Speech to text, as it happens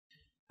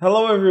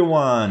Hello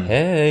everyone!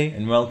 Hey!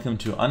 And welcome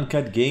to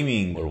Uncut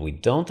Gaming. Where we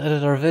don't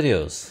edit our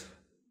videos.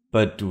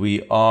 But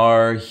we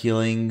are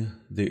healing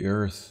the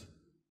earth.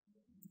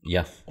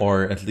 Yeah.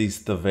 Or at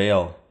least the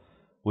veil.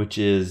 Which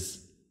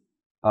is,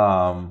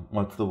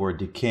 what's the word?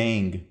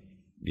 Decaying.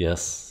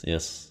 Yes,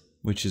 yes.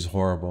 Which is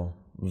horrible.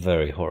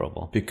 Very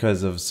horrible.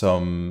 Because of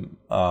some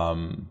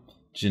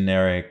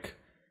generic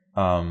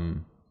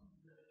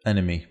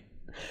enemy.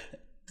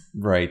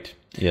 Right.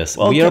 Yes,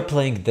 we are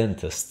playing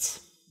dentists.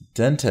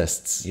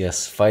 Dentists?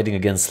 Yes, fighting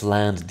against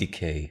land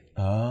decay.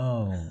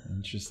 Oh,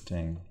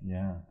 interesting.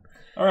 Yeah.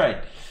 All right.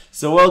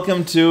 So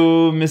welcome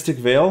to Mystic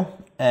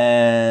Vale.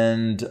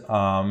 And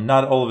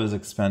not all of its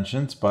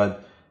expansions,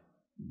 but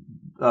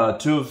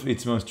two of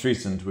its most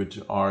recent, which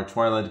are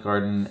Twilight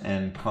Garden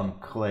and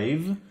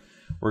Conclave.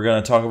 We're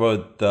going to talk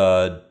about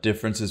the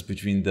differences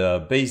between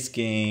the base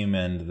game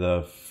and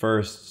the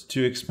first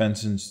two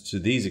expansions to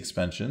these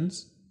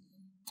expansions.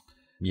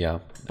 Yeah.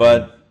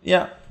 But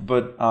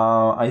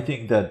I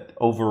think that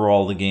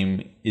overall the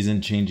game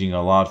isn't changing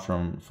a lot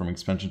from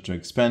expansion to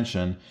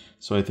expansion.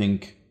 So I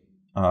think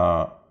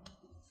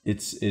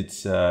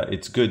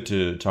it's good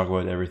to talk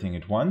about everything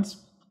at once.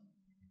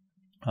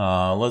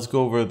 Let's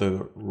go over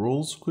the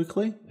rules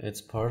quickly. It's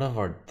part of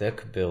our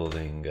deck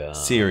building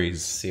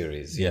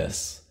series.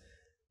 Yes.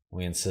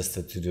 We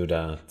insisted to do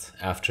that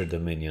after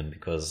Dominion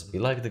because we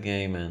like the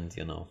game and,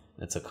 you know,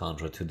 it's a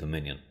contra to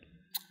Dominion.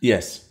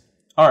 Yes.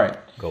 All right.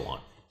 Go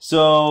on.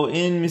 So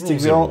in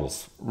Mystic Vale,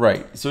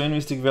 right. So in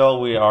Mystic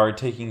Vale, we are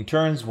taking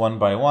turns one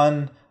by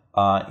one.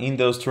 In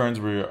those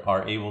turns, we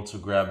are able to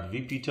grab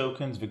VP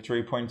tokens,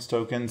 victory points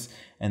tokens,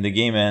 and the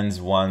game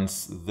ends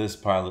once this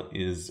pile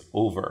is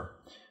over.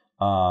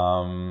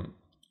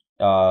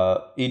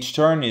 Each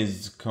turn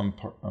is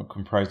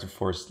comprised of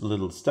 4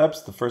 little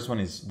steps. The first one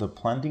is the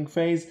planting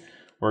phase.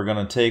 We're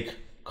gonna take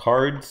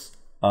cards,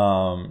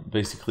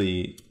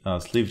 basically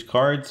sleeved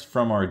cards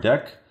from our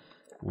deck.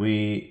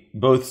 We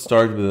both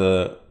start with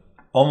a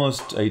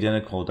almost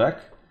identical deck,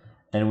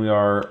 and we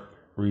are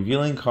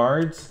revealing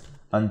cards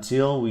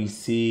until we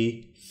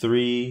see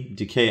 3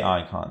 decay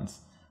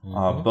icons,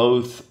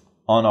 both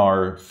on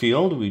our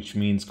field, which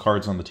means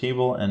cards on the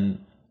table,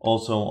 and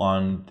also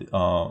on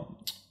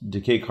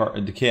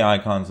decay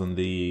icons on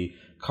the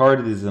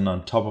card that is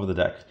on top of the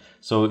deck.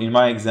 So in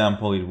my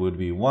example, it would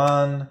be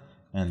 1,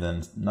 and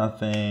then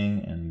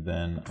nothing, and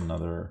then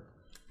another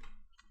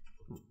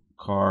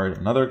card,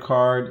 another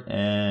card,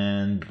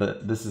 and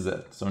this is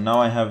it. So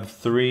now I have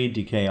 3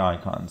 decay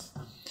icons.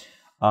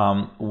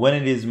 When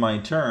it is my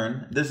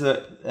turn,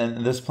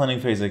 and this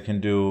planning phase I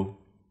can do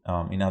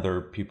in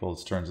other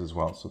people's turns as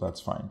well, so that's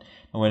fine.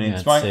 And when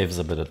it saves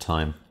a bit of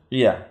time.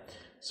 Yeah.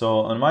 So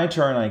on my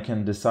turn, I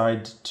can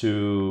decide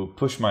to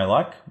push my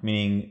luck,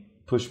 meaning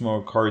push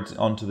more cards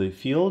onto the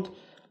field.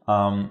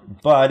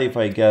 But if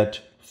I get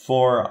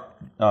 4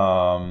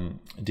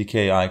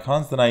 decay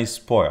icons, then I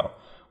spoil,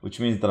 which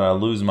means that I'll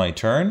lose my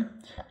turn.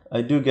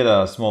 I do get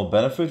a small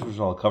benefit, which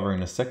I'll cover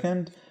in a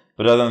second.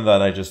 But other than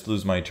that, I just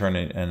lose my turn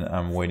and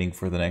I'm waiting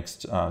for the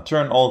next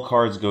turn. All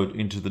cards go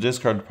into the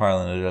discard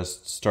pile and I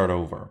just start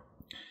over.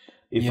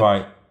 If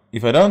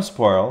I don't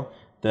spoil,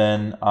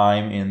 then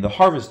I'm in the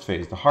harvest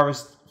phase. The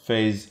harvest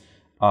phase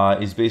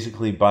is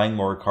basically buying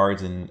more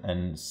cards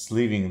and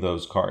sleeving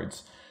those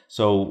cards.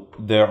 So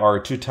there are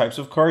 2 types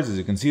of cards. As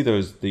you can see,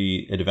 there's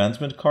the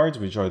advancement cards,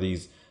 which are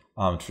these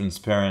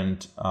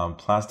transparent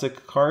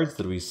plastic cards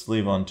that we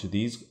sleeve onto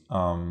these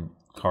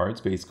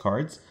base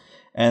cards.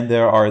 And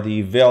there are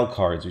the veil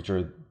cards, which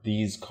are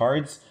these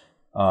cards.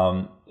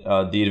 The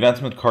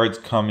advancement cards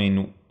come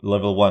in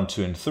level 1,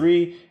 2, and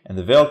 3, and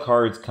the veil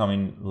cards come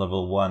in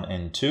level 1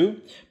 and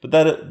 2. But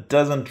that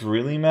doesn't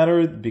really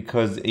matter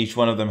because each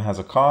one of them has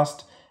a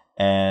cost,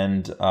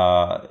 and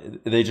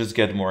they just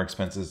get more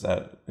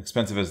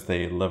expensive as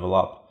they level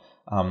up.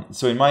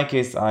 So in my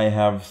case, I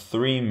have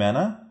 3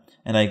 mana,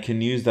 and I can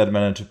use that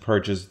mana to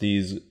purchase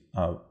these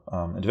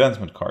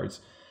advancement cards.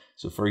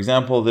 So for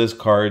example, this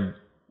card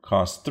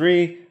costs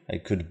 3. I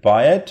could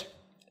buy it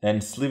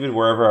and sleeve it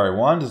wherever I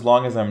want, as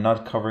long as I'm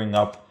not covering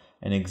up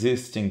an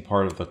existing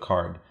part of the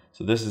card.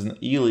 So this is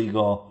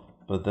illegal,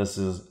 but this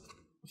is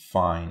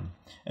fine.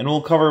 And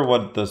we'll cover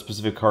what the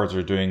specific cards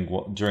are doing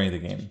during the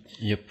game.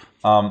 Yep.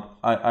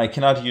 I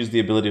cannot use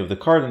the ability of the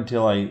card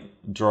until I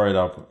draw it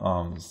up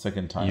the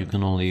second time. You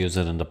can only use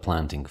it in the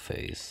planting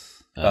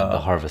phase, the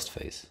harvest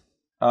phase.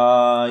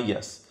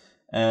 Yes.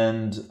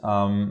 And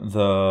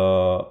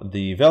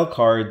the veil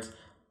cards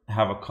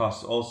have a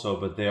cost also,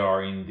 but they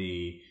are in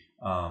the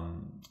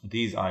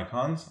these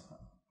icons.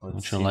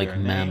 Which are like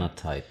mana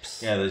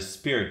types. Yeah, the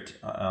spirit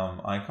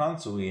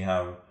icons. So we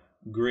have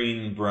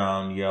green,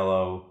 brown,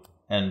 yellow,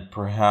 and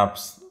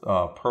perhaps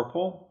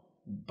purple,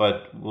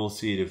 but we'll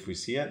see it if we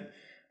see it.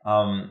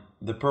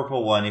 The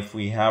purple one, if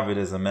we have it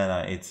as a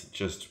mana, it's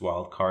just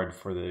wild card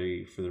for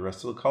the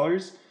rest of the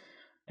colors.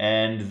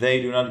 And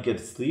they do not get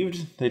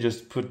sleeved. They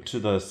just put to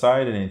the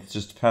side, and it's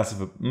just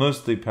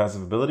mostly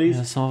passive abilities.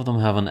 Yeah, some of them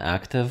have an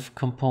active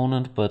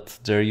component, but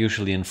they're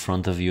usually in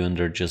front of you and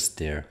they're just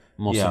there.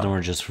 Most of them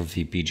are just for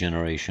VP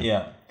generation.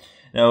 Yeah.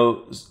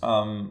 Now,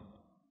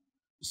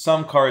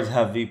 some cards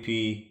have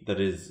VP that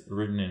is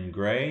written in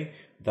gray.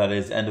 That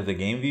is end of the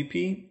game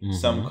VP.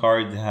 Some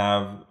cards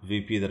have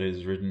VP that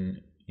is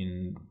written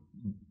in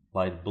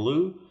light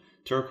blue,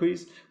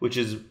 turquoise, which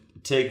is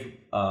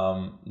take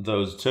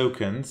those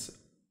tokens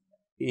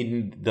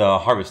in the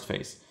harvest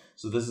phase.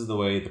 So this is the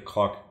way the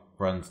clock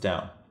runs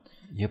down.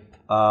 Yep.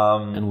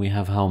 And we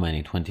have how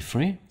many?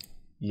 23?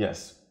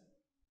 Yes.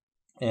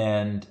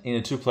 And in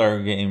a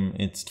 2-player game,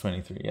 it's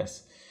 23,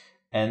 yes.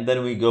 And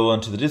then we go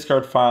on to the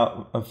discard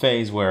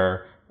phase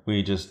where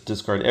we just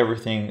discard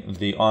everything.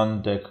 The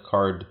on-deck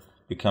card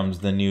becomes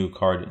the new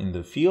card in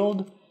the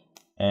field.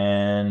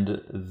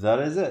 And that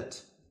is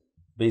it.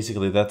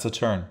 Basically, that's a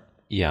turn.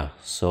 Yeah,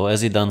 so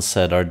as Idan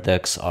said, our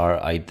decks are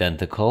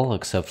identical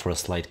except for a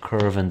slight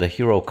curve and the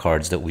hero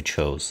cards that we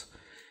chose.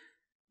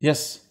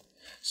 Yes.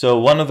 So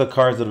one of the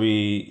cards that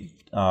we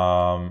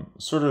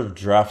sort of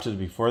drafted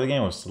before the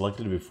game, or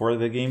selected before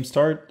the game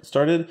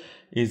started,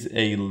 is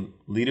a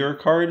leader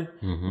card,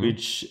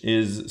 which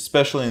is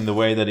special in the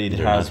way that it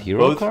has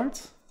hero both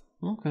cards.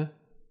 Okay.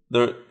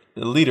 The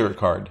leader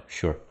card.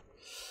 Sure.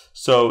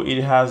 So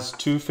it has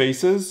two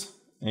faces.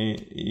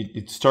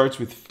 It starts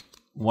with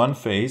one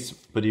face,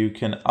 but you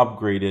can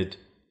upgrade it.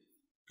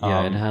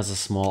 Yeah, it has a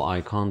small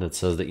icon that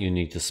says that you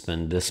need to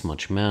spend this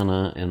much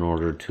mana in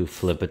order to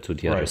flip it to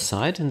the other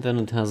side, and then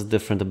it has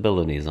different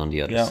abilities on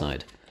the other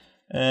side.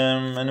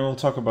 And we'll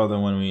talk about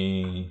them when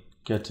we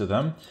get to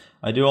them.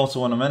 I do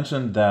also want to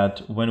mention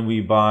that when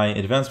we buy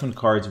advancement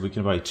cards, we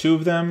can buy 2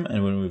 of them,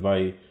 and when we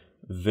buy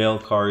Vale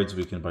cards,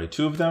 we can buy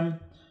 2 of them.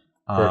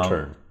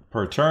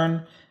 Per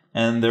turn.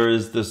 And there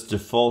is this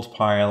default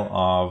pile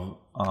of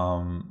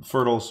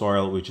fertile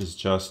soil, which is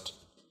just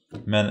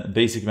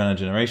basic mana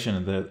generation,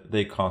 and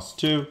they cost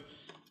 2,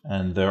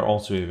 and they're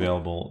also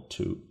available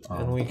to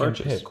and we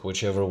purchase. can pick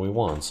whichever we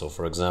want. So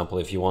for example,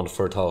 if you want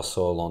fertile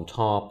soil on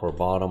top or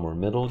bottom or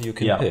middle, you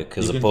can pick,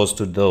 as opposed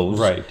to those,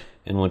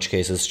 in which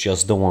case it's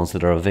just the ones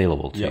that are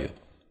available to you.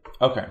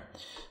 Okay,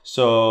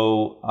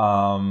 so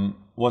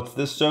what's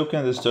this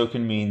token? This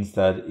token means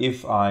that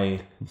if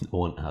I... No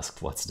one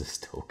asked what's this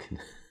token.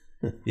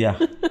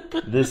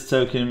 This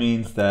token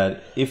means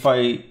that if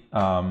I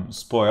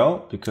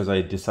spoil, because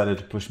I decided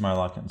to push my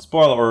luck and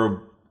spoil,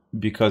 or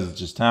because it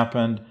just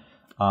happened,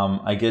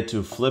 I get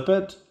to flip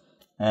it.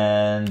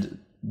 And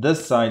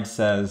this side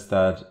says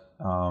that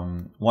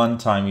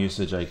one-time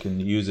usage, I can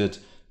use it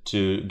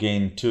to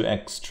gain 2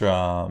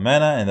 extra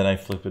mana, and then I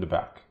flip it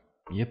back.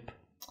 Yep.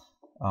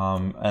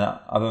 And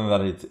other than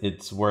that,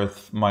 it's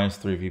worth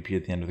 -3 VP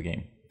at the end of the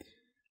game.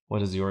 What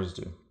does yours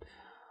do?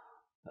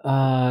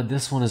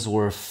 This one is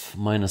worth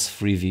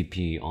 -3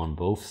 VP on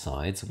both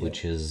sides,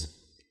 which is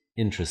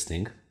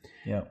interesting.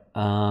 Yeah.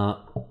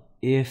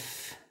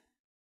 If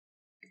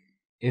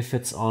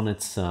it's on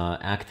its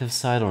active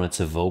side, on its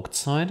evoked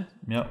side,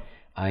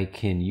 I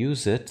can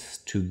use it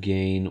to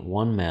gain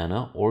 1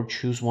 mana or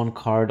choose 1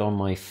 card on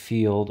my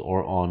field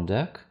or on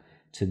deck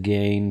to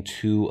gain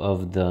 2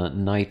 of the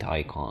night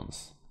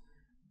icons.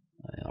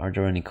 Are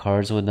there any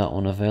cards with that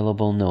one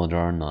available? No, there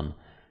are none.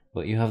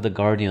 But you have the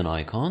Guardian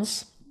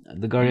icons.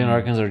 The Guardian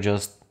icons are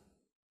just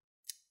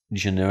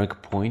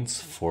generic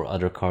points for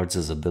other cards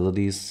as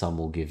abilities. Some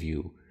will give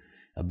you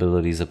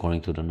abilities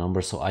according to the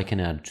number, so I can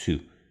add 2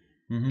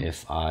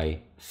 if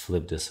I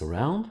flip this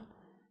around.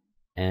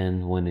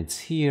 And when it's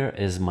here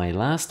as my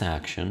last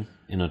action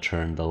in a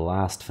turn, the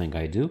last thing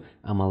I do,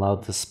 I'm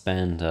allowed to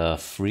spend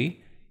 3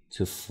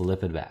 to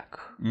flip it back.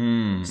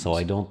 So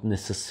I don't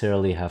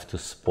necessarily have to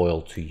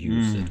spoil to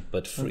use it,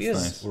 but 3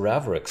 is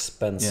rather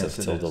expensive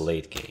till the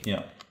late game.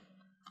 Yeah.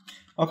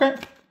 Okay.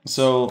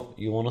 So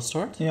you want to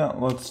start? Yeah,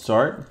 let's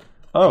start.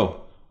 Oh,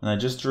 and I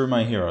just drew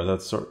my hero.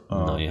 That's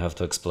no, you have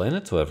to explain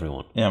it to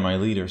everyone. Yeah, my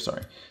leader.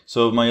 Sorry.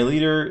 So my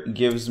leader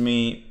gives me.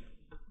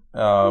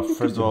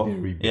 First of all,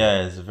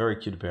 it's a very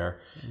cute bear.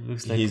 It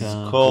looks like he's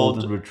a called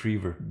golden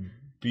retriever.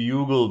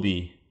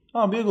 Buglebee.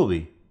 Oh,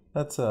 Buglebee.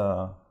 That's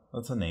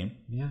a name.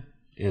 Yeah,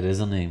 it is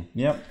a name.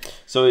 Yeah.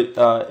 So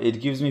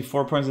it gives me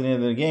 4 points at the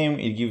end of the game.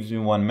 It gives me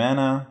 1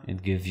 mana.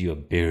 It gives you a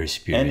bear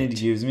spirit. And it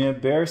gives me a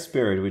bear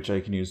spirit, which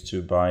I can use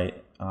to buy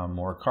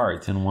more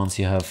cards. And once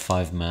you have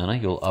 5 mana,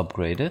 you'll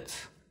upgrade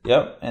it.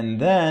 Yep.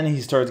 And then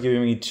he starts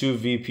giving me 2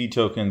 VP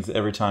tokens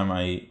every time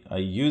I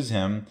use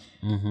him.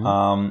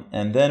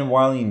 And then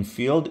while in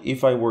field,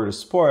 if I were to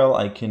spoil,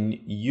 I can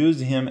use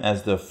him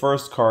as the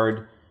first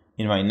card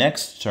in my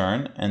next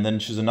turn, and then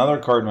choose another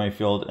card in my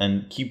field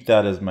and keep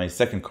that as my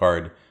second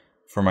card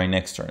for my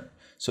next turn.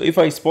 So if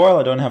I spoil,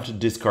 I don't have to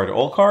discard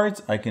all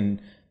cards. I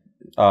can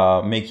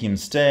make him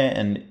stay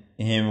and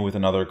him with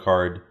another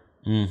card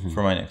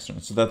for my next turn.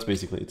 So that's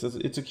basically it.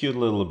 It's a cute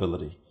little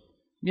ability.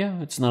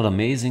 Yeah, it's not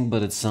amazing,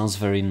 but it sounds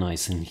very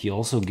nice. And he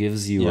also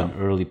gives you an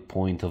early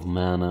point of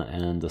mana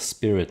and a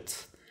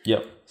spirit.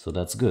 Yep. So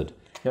that's good.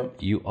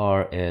 Yep. You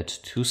are at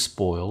 2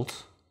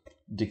 spoiled.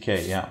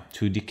 Decay, yeah.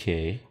 2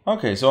 decay.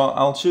 Okay, so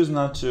I'll choose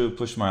not to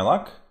push my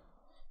luck.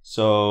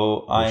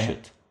 So Push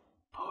it.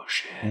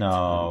 Push it.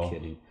 No. I'm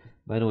kidding.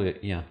 By the way,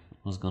 I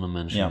was going to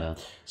mention that.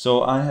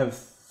 So I have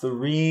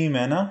 3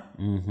 mana.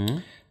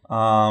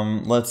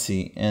 Let's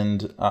see.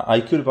 And I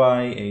could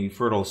buy a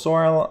Fertile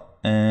Soil,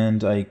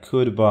 and I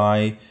could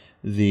buy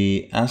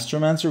the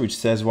Astromancer, which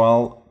says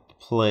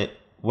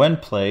when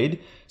played.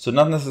 So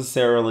not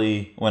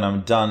necessarily when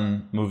I'm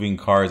done moving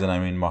cards and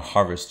I'm in my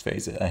harvest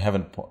phase. I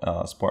haven't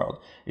spoiled.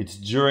 It's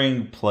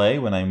during play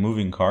when I'm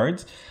moving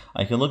cards.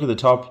 I can look at the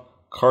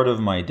top card of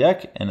my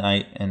deck and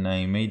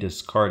I may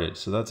discard it.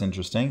 So that's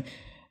interesting.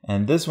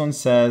 And this one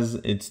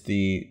says it's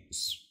the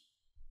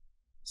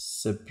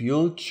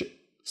Sepulcher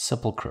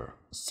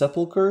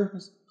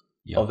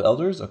of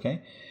Elders.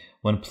 Okay.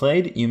 When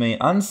played, you may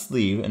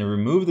unsleeve and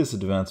remove this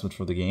advancement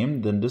from the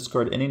game, then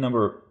discard any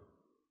number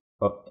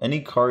of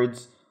any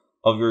cards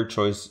of your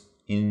choice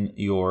in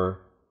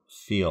your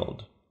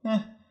field.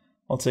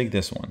 I'll take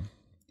this one.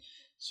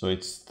 So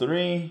it's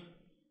 3.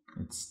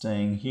 It's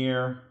staying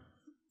here.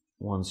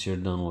 Once you're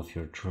done with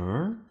your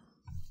turn,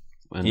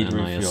 and then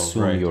I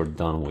assume you're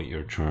done with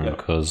your turn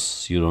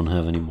because you don't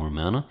have any more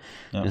mana.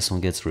 This one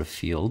gets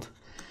refilled.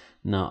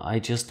 Now I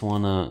just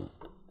wanna.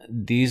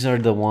 These are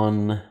the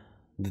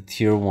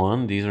tier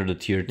 1. These are the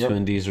tier 2,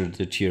 and these are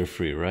the tier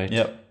 3, right?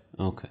 Yep.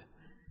 Okay.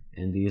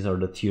 And these are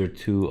the tier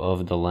 2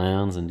 of the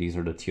lands, and these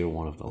are the tier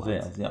 1 of the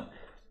lands. Yeah.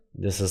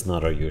 This is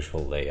not our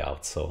usual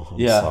layout, so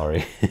I'm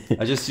sorry.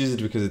 I just use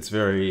it because it's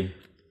very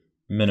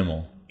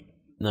minimal.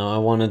 Now, I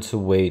wanted to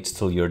wait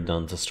till you're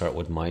done to start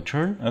with my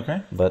turn.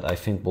 Okay. But I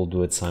think we'll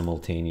do it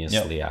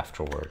simultaneously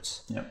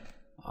afterwards. Yep.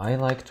 I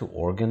like to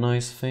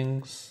organize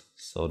things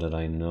so that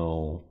I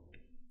know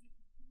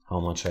how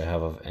much I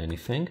have of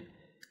anything.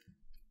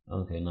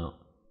 Okay, now,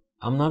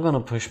 I'm not going to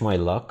push my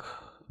luck,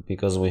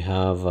 because we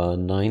have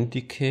 9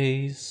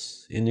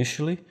 decays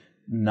initially.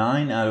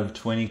 9 out of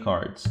 20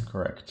 cards,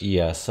 correct.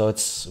 Yeah, so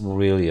it's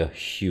really a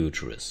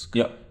huge risk.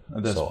 Yep.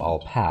 So I'll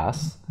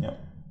pass. Yep.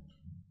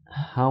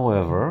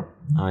 However,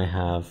 I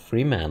have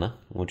 3 mana,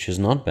 which is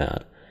not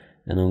bad.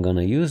 And I'm going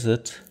to use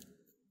it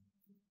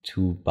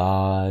to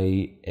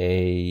buy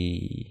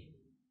a...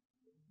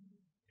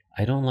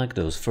 I don't like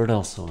those.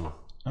 Fertile Soil.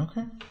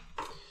 Okay.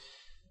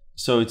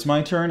 So it's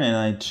my turn, and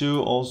I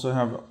too also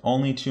have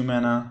only 2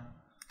 mana.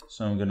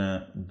 So I'm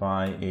gonna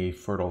buy a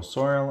Fertile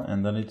Soil,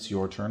 and then it's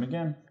your turn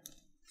again.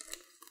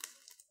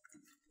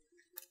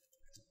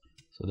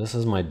 So this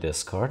is my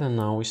discard, and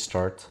now we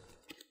start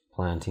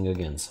planting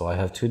again. So I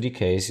have 2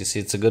 decays. You see,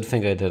 it's a good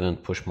thing I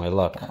didn't push my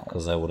luck,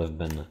 because I would have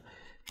been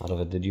out of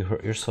it. Did you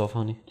hurt yourself,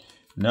 honey?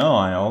 No,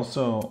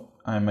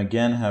 I'm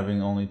again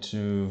having only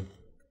two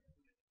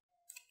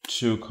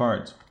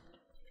cards.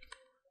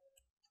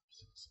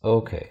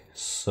 Okay,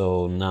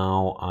 so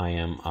now I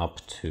am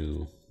up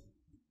to...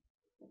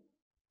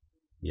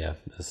 Yeah,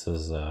 this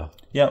is...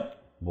 Yep.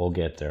 We'll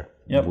get there.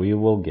 Yep. We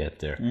will get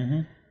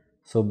there.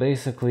 So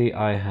basically,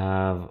 I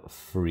have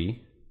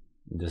 3.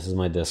 This is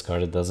my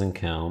discard. It doesn't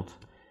count.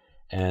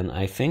 And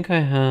I think I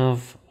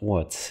have,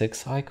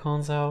 6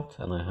 icons out?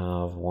 And I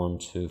have 1,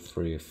 2,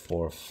 3,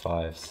 4,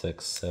 5,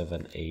 6,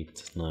 7,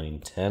 8, 9,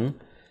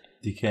 10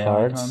 decay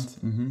cards.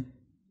 Icons.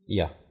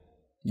 Yeah.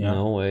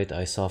 No, wait.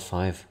 I saw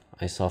 5.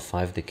 I saw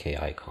 5 decay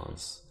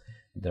icons.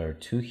 There are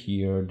 2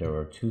 here, there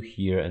are 2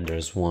 here, and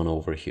there's 1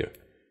 over here.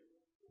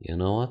 You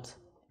know what?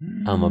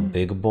 I'm a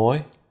big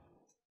boy.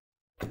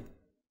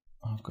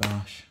 Oh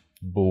gosh.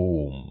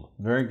 Boom.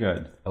 Very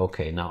good.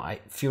 Okay, now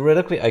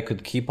theoretically I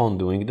could keep on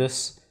doing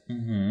this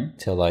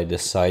till I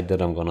decide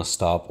that I'm gonna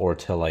stop or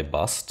till I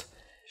bust.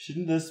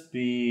 Shouldn't this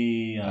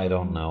be... I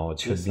don't know. It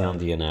should be on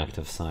the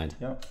inactive side.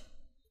 Yep.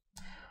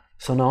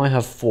 So now I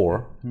have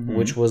 4,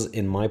 which was,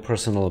 in my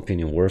personal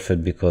opinion, worth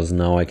it, because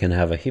now I can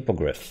have a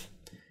hippogriff.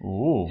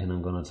 Ooh. And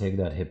I'm gonna take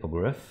that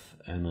hippogriff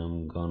and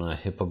I'm gonna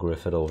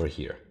hippogriff it over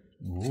here.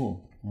 Ooh.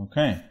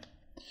 Okay.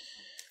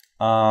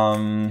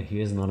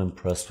 He is not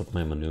impressed with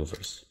my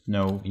maneuvers.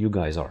 No. You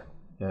guys are.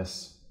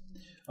 Yes.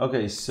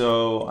 Okay,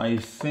 so I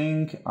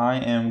think I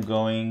am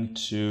going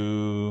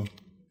to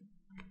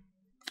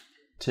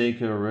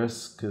take a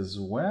risk as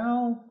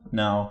well.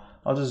 No,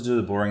 I'll just do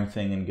the boring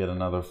thing and get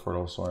another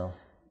Fertile Soil.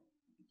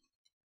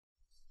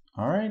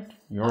 All right,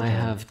 your turn. I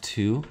have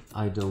 2.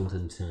 I don't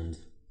intend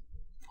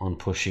on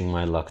pushing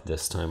my luck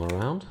this time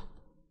around.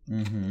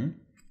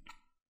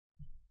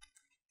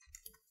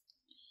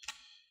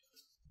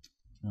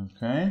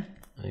 Okay.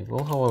 I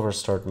will, however,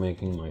 start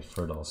making my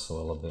Fertile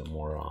Soil a bit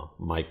more,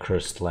 my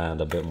cursed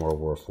land a bit more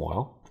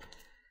worthwhile.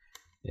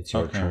 It's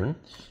your turn.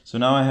 So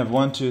now I have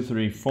 1, 2,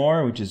 3,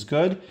 4, which is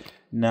good.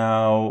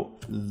 Now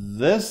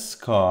this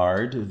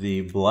card,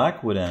 the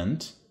Blackwood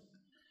Ent,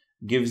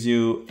 gives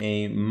you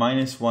a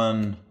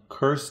 -1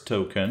 curse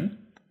token.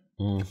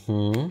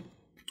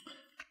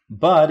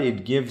 But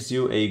it gives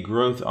you a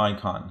growth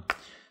icon.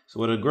 So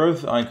what a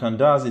growth icon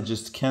does, it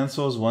just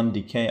cancels 1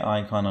 decay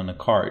icon on a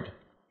card.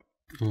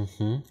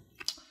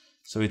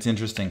 So it's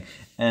interesting.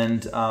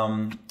 And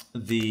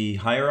the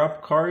higher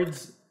up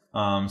cards,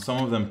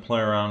 some of them play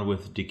around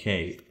with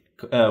decay,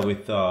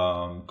 with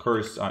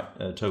curse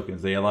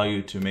tokens. They allow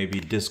you to maybe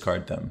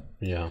discard them.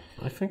 Yeah,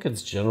 I think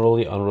it's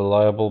generally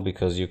unreliable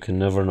because you can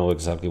never know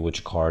exactly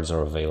which cards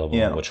are available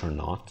and which are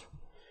not.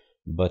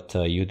 But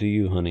you do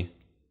you, honey.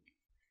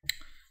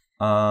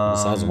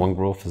 Besides, one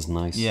growth is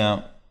nice.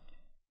 Yeah.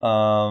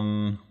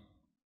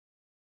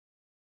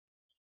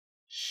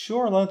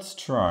 Sure, let's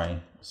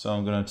try. So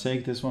I'm gonna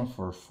take this one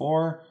for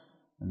 4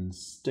 and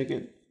stick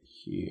it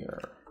here.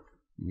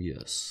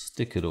 Yes,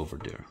 stick it over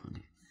there,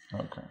 honey.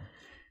 Okay.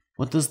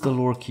 What does the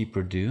Lore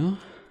Keeper do?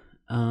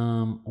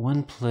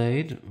 When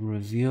played,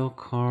 reveal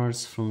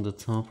cards from the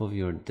top of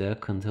your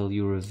deck until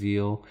you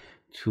reveal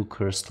 2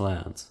 cursed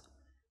lands.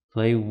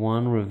 Play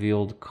 1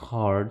 revealed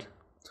card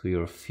to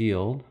your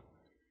field,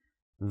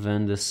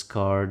 then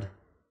discard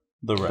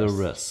the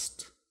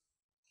rest.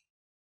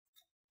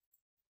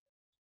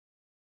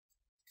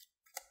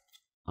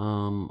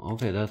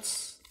 Okay,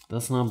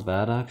 that's not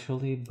bad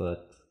actually,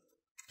 but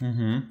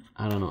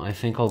I don't know. I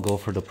think I'll go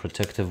for the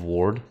Protective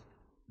Ward.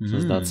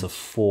 Since that's a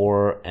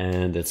 4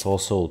 and it's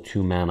also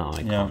 2 mana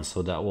icon,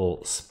 so that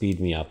will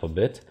speed me up a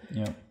bit.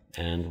 Yeah.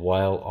 And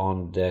while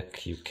on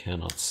deck, you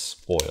cannot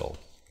spoil.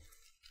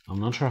 I'm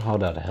not sure how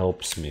that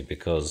helps me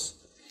because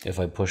if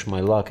I push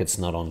my luck, it's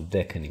not on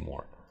deck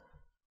anymore.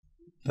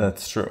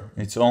 That's true.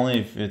 It's only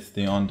if it's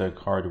the on deck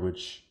card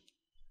which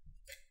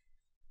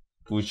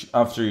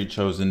after you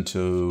chosen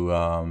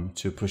to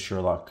push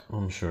your luck.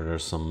 I'm sure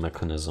there's some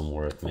mechanism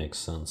where it makes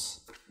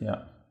sense.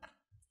 Yeah.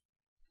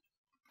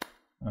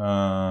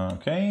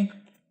 Okay.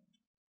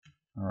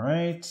 All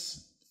right.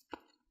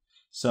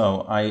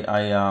 So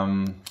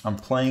I'm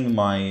playing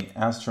my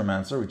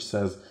Astromancer, which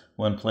says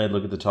when played,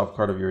 look at the top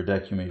card of your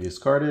deck. You may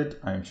discard it.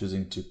 I'm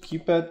choosing to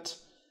keep it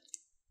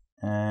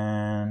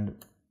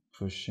and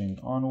pushing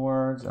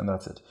onwards, and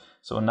that's it.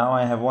 So now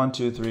I have 1,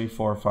 2, 3,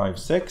 4, 5,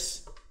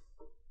 6.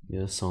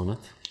 Yes, on it.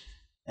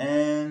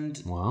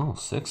 And wow,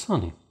 6,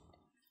 honey.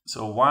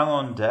 So while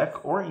on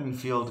deck or in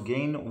field,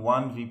 gain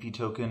 1 VP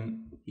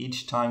token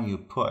each time you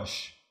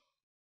push.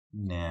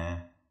 Nah.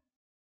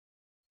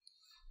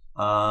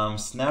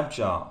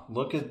 Snapjaw.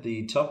 Look at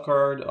the top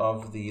card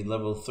of the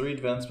level 3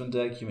 advancement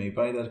deck. You may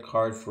buy that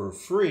card for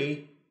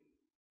free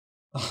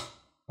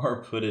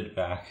or put it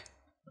back.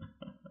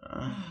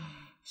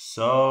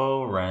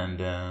 So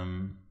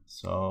random.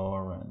 So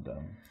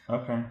random.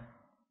 Okay.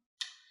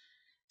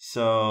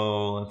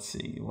 So let's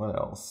see. What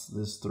else?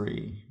 This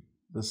 3.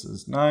 This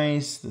is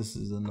nice. This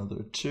is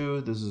another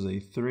 2. This is a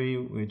 3,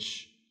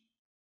 which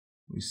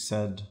we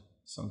said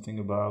something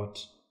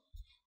about.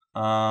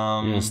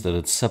 Yes, that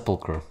it's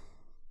Sepulcher.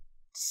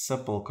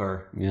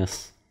 Sepulcher.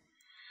 Yes.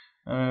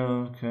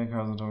 Okay,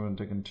 cards on top of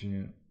the deck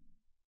into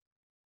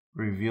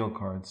reveal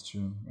cards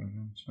too.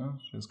 Okay, so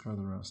discard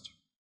the rest.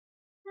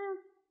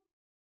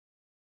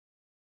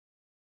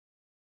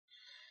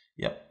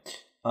 Yep.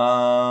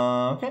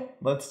 Okay,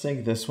 let's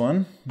take this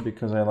one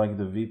because I like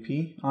the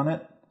VP on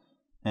it.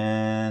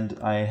 And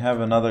I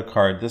have another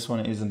card. This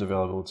one isn't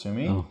available to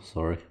me. Oh,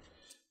 sorry.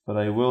 But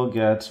I will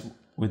get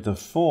with the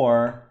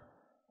 4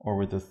 or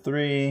with the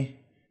 3.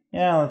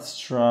 Yeah, let's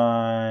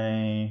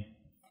try.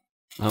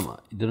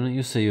 Didn't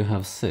you say you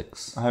have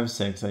 6? I have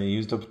 6. I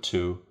used up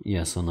 2.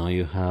 Yeah, so now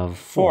you have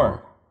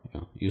 4.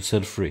 Yeah, you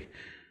said 3.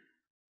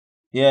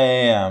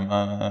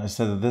 Yeah. I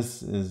said that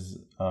this is.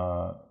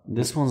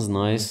 This one's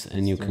nice,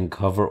 and you can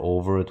cover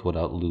over it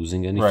without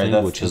losing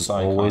anything, which is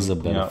always a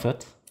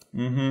benefit.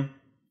 Yeah. Mm-hmm.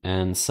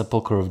 And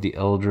Sepulcher of the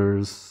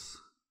Elders.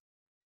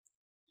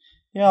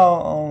 Yeah,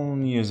 I'll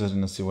use it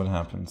and see what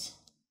happens.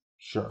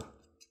 Sure.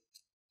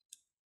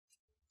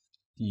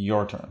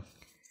 Your turn.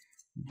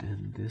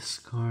 Then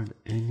discard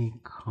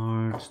any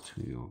cards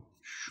to your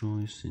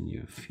choice in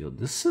your field.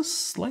 This is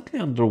slightly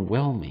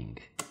underwhelming.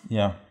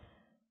 Yeah.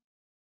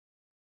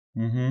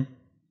 Mm-hmm.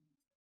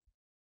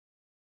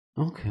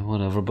 Okay,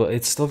 whatever. But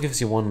it still gives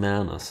you 1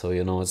 mana, so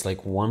it's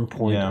like 1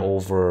 point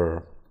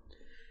over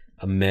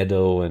a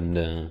meadow, and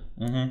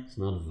it's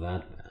not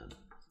that bad.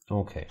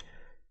 Okay.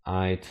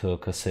 I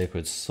took a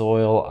Sacred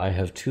Soil. I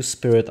have 2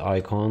 Spirit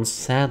Icons.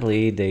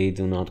 Sadly, they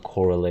do not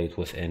correlate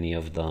with any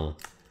of the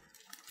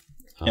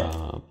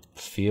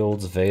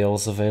fields,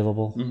 Vales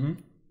available. Mm-hmm.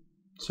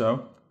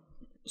 So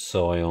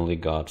I only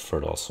got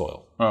Fertile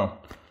Soil. Oh.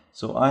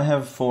 So I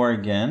have 4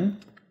 again.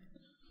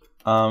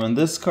 And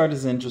this card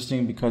is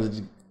interesting because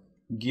it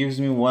gives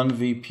me 1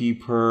 VP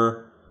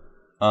per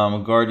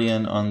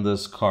Guardian on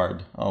this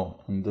card. Oh,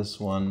 and this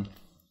one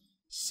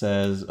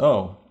says...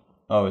 Oh,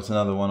 it's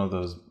another one of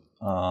those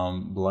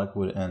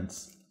Blackwood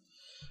Ents.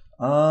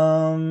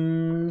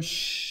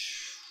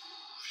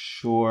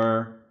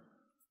 Sure.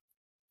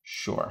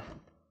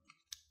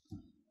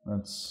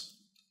 Let's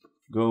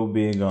go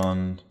big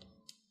on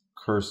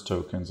curse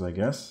tokens, I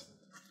guess.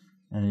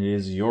 And it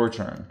is your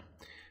turn.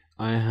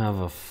 I have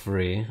a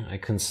free. I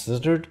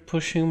considered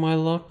pushing my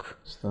luck.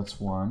 So that's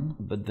 1.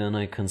 But then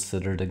I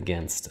considered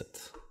against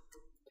it.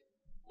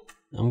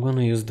 I'm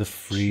gonna use the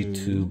free 2,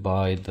 to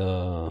buy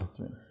the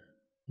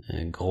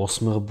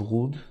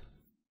Grossmerbrud.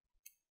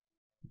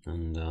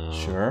 And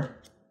sure.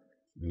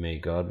 May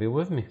God be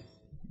with me.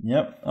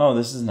 Yep. Oh,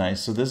 this is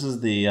nice. So this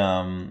is the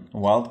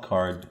Wild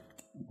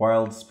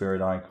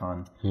Spirit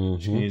icon,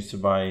 which you can use to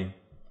buy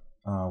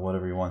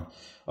whatever you want.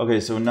 Okay,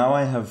 so now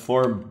I have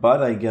 4,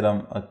 but I get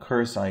a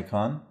curse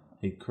icon.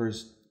 A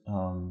curse.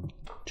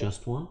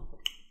 Just 1?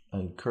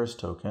 A curse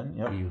token,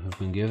 yep. You have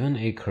been given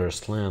a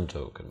cursed land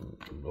token,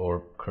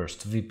 or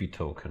cursed VP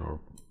token, or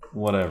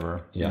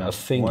whatever. Yeah, a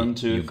thingy. 1,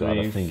 2, You got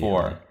a 3, thingy,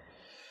 4.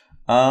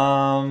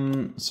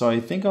 So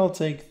I think I'll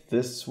take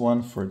this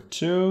one for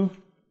 2,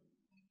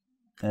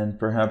 and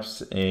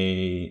perhaps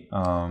a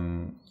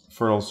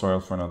fertile soil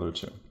for another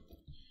 2.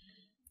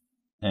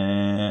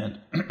 And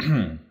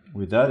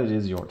with that, it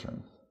is your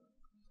turn.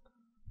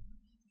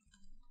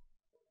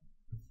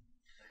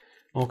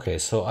 Okay,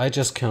 so I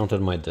just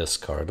counted my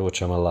discard,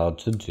 which I'm allowed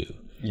to do.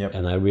 Yep.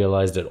 And I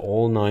realized that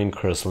all 9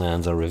 cursed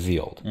lands are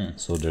revealed.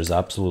 So there's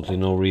absolutely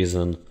no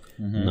reason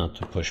not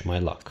to push my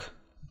luck.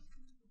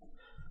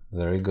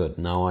 Very good.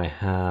 Now I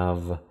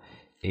have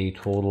a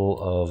total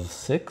of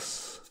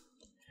 6.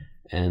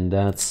 And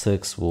that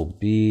 6 will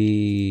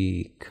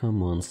be...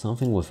 Come on,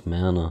 something with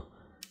mana.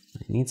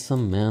 I need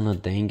some mana,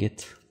 dang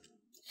it.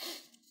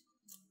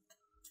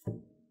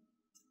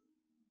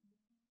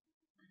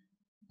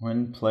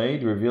 When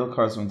played, reveal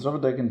cards from the top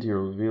of the deck until you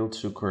reveal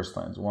 2 cursed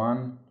lands.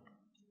 1,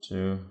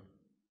 2,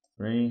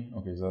 3.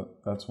 Okay, so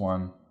that's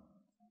 1.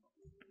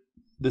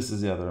 This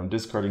is the other. I'm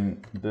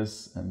discarding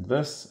this and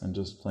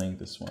just playing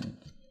this one.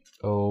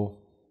 Oh.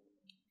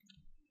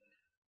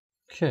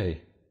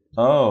 Okay.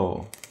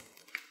 Oh.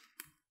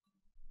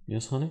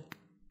 Yes, honey?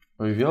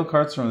 Reveal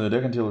cards from the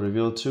deck until you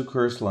reveal 2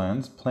 cursed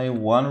lands. Play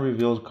 1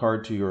 revealed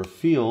card to your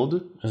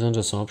field. Isn't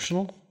this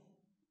optional?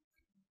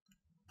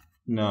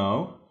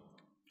 No.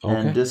 Okay.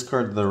 And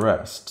discard the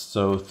rest.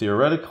 So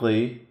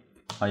theoretically,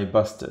 I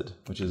busted,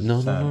 which is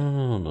sad.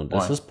 No.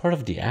 This is part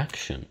of the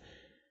action.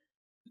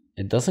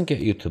 It doesn't get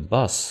you to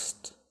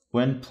bust.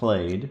 When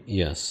played,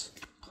 yes.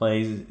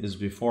 Play is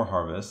before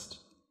harvest.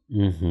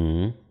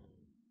 Mm-hmm.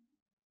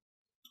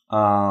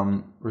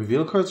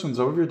 Reveal cards from the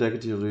top of your deck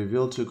until you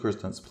reveal 2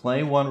 cursed lands.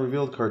 Play 1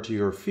 revealed card to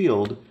your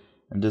field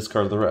and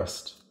discard the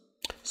rest.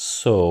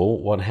 So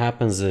what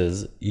happens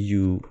is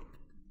you...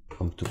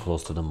 I'm too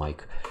close to the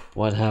mic.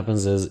 What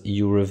happens is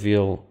you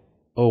reveal...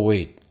 Oh,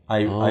 wait.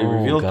 I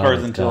revealed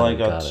cards until I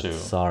got 2.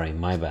 Sorry,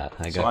 my bad.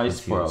 I got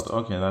confused. Spoiled.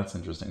 Okay, that's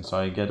interesting. So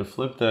I get to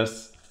flip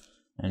this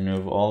and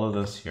move all of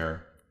this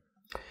here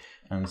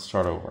and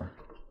start over.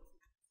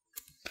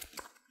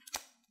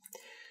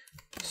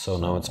 So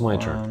now it's my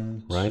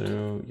turn, right?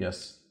 2,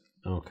 yes.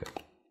 Okay.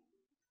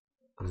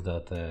 Because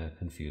that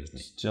confused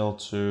me. Still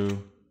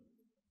 2.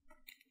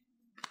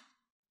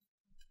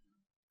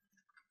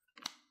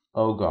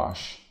 Oh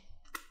gosh.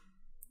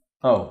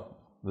 Oh,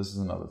 this is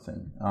another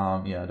thing.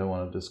 Yeah, I don't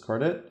want to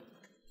discard it.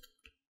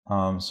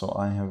 So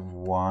I have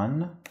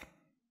 1,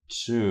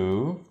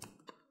 2.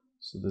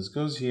 So this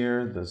goes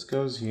here, and this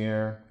goes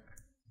here,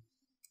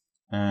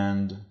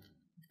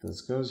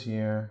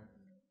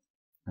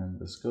 and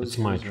this goes It's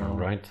here. my turn,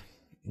 right?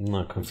 I'm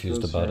not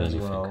confused about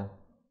anything. Well.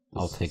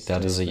 I'll take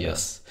that as a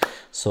yes.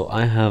 So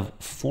I have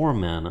 4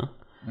 mana.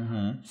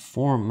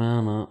 4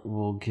 mana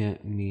will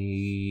get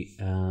me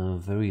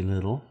very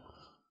little.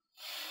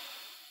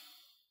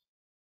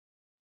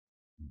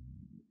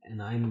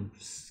 And I'm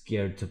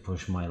scared to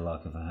push my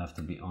luck, if I have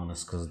to be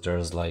honest, because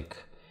there's like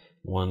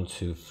 1,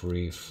 2,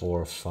 3,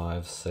 4,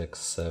 5, 6,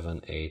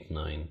 7, 8,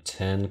 9,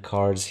 10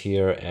 cards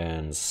here,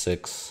 and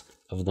 6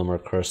 of them are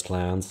cursed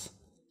lands.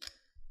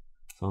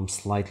 So I'm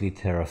slightly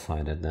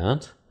terrified at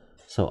that.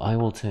 So I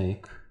will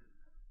take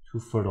 2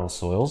 fertile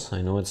soils.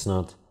 I know it's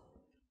not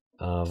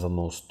the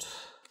most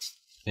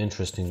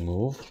interesting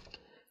move,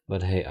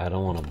 but hey, I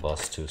don't want to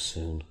bust too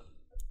soon.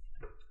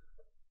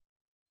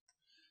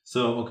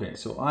 So okay,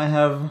 so I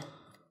have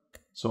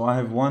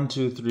 1,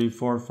 2, 3,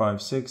 4,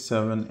 5, 6,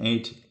 7,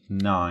 8,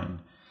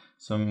 9.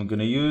 So I'm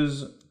gonna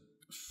use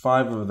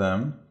 5 of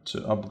them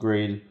to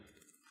upgrade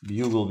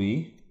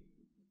Buglebee.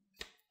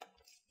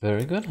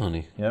 Very good,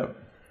 honey. Yep.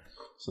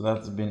 So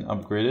that's been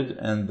upgraded,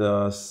 and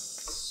the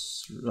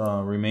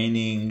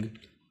remaining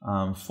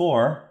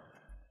 4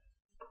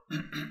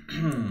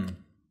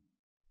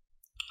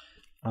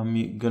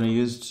 I'm gonna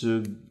use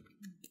to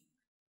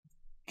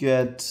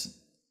get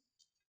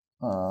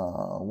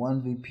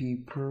 1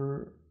 VP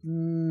per.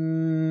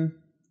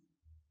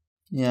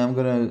 Yeah, I'm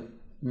gonna.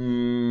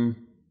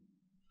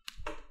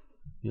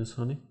 Yes,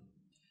 honey.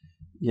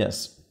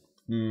 Yes.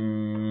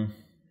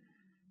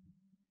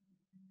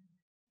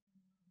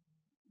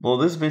 Well,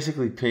 this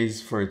basically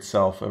pays for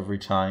itself every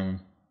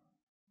time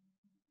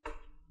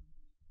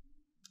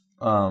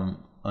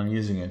I'm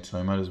using it, so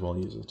I might as well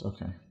use it.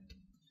 Okay.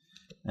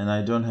 And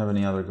I don't have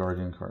any other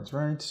Guardian cards,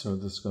 right? So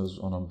this goes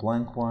on a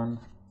blank one.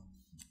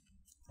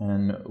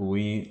 And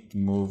we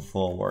move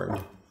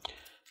forward.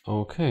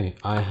 Okay,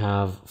 I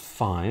have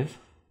 5.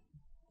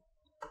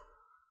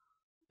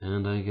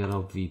 And I get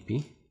up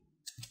VP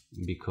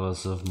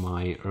because of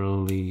my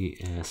early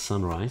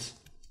sunrise.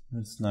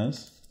 That's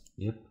nice.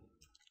 Yep.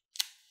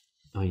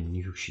 I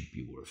knew she'd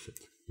be worth it.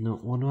 Now,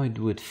 what do I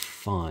do at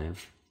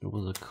 5? There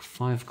was a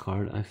 5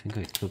 card. I think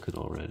I took it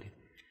already.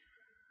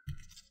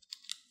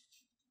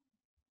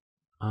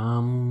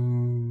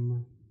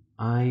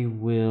 I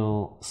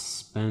will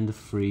spend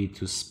 3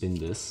 to spin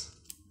this,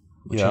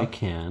 which I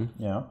can.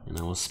 Yeah. And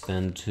I will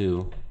spend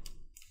 2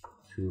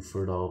 to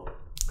fertile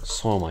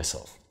soil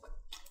myself.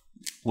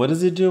 What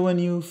does it do when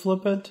you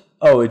flip it?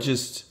 Oh, it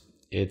just...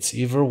 It's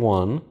either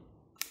one,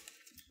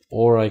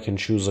 or I can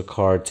choose a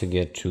card to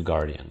get 2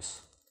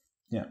 guardians.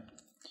 Yeah.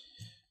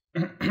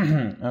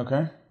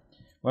 Okay.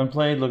 When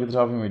played, look at the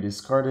top and we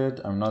discard it.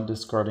 I'm not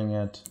discarding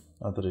it.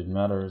 Not that it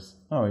matters.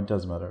 Oh, it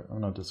does matter.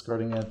 I'm not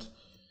discarding it.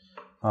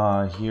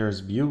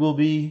 Here's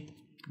Buglebee,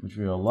 which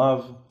we all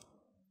love.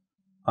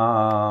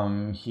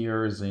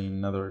 Here's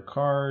another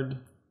card.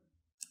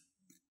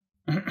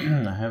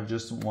 I have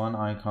just one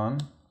icon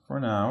for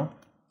now.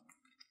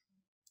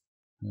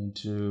 I need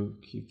to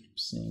keep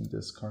seeing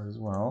this card as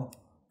well.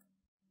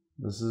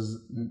 This is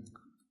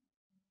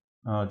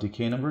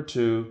decay number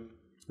 2.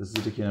 This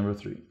is decay number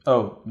 3.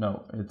 Oh,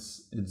 no,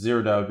 it's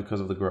zeroed out because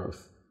of the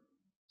growth.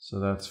 So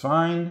that's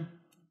fine.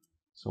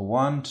 So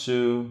 1,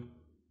 2,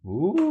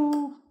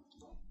 ooh,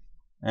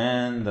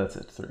 and that's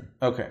it, 3.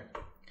 Okay.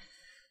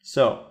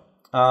 So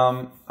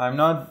I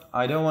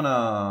don't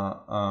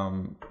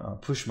want to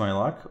push my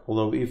luck.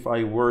 Although if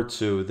I were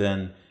to,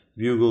 then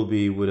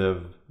Buglebee would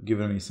have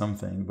given me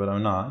something, but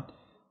I'm not.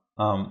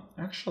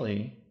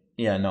 Actually,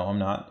 yeah, no, I'm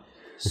not.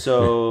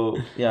 So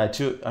yeah,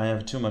 I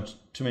have too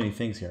many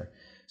things here.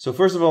 So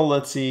first of all,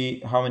 let's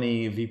see how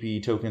many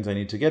VP tokens I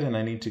need to get, and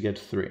I need to get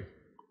 3.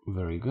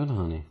 Very good,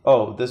 honey.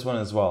 Oh, this one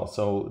as well.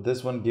 So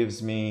this one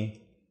gives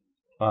me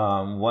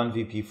 1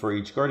 VP for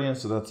each guardian,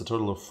 so that's a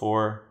total of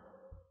 4.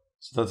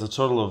 So that's a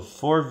total of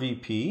 4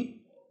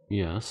 VP.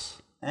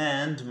 Yes.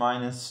 And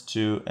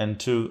 -2 and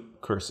 2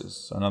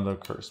 curses. So another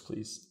curse,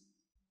 please.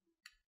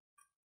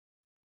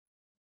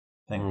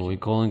 Thank you. Are we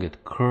calling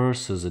it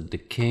curse? Is it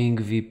decaying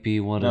VP?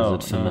 What is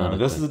it thematically? No.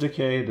 This is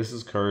decay, this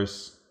is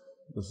curse,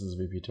 this is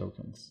VP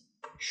tokens.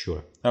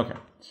 Sure. Okay.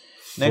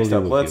 Next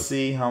up, let's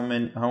see how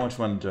much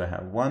money do I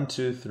have? 1,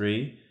 2,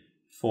 3,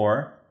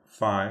 4,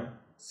 5,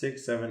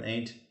 6, 7,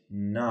 8,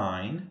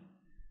 9,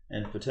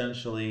 and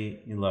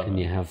potentially 11. And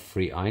you have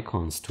 3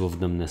 icons, 2 of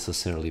them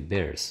necessarily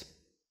bears.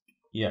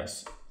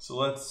 Yes. So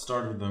let's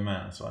start with the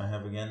mana. So I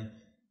have again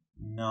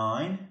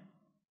 9.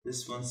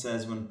 This one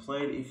says when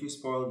played, if you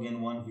spoil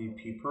again 1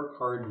 VP per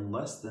card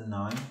less than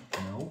 9.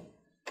 No.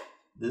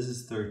 This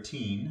is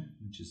 13,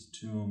 which is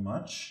too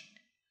much.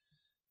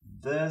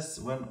 This,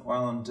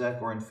 while on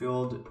deck or in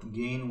field,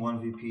 gain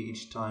 1 VP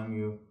each time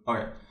you...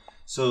 Okay,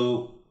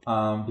 so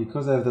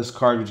because I have this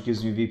card which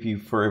gives me VP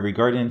for every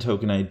Guardian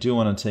token, I do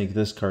want to take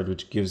this card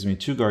which gives me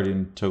 2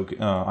 Guardian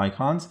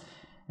icons.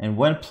 And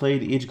when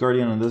played, each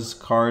Guardian on this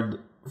card,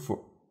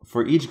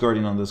 for each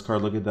Guardian on this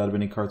card, look at that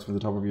many cards from the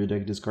top of your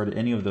deck, discard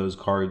any of those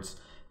cards,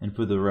 and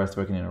put the rest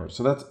back in order.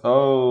 So that's...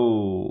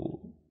 Oh!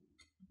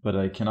 But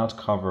I cannot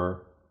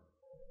cover...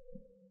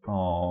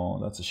 Oh,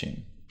 that's a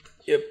shame.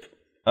 Yep.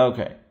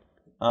 Okay.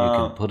 You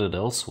can put it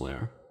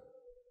elsewhere.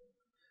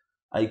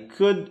 I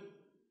could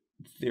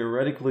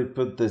theoretically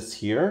put this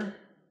here.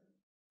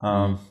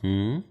 So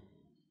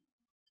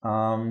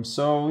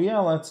yeah,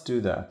 let's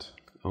do that.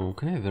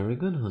 Okay, very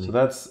good, honey.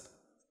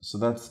 So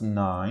that's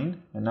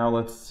 9. And now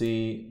let's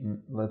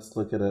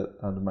look at it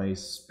at my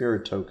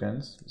spirit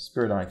tokens,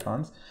 spirit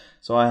icons.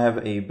 So I have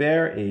a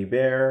bear,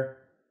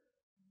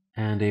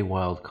 and a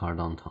wild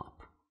card on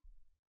top.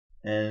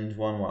 And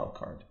 1 wild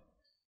card.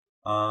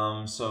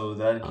 So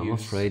that gives... I'm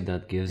afraid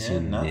that gives you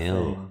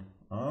nil.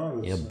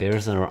 Oh, yeah,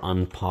 bears are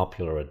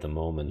unpopular at the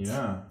moment.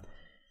 Yeah.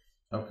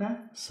 Okay.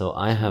 So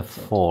I have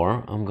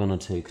 4. I'm gonna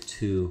take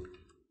 2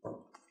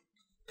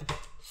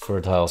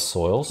 fertile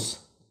soils.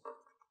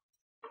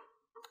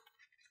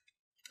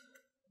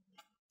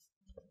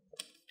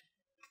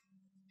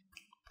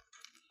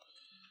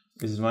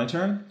 Is it my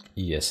turn?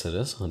 Yes, it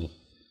is, honey.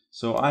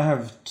 So I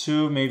have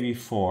 2, maybe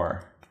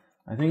 4.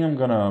 I think I'm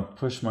gonna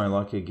push my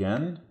luck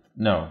again.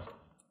 No,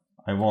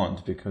 I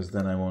won't, because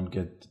then I won't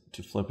get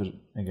to flip it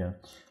again.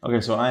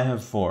 Okay, so I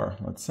have 4,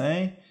 let's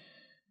say.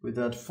 With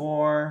that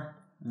 4,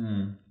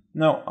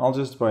 no, I'll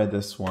just buy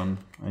this one,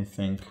 I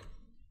think,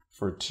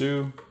 for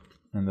 2,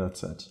 and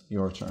that's it.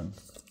 Your turn.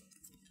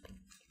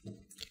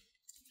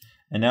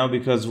 And now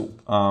because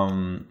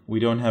we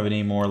don't have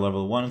any more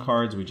level 1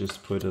 cards, we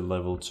just put a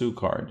level 2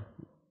 card.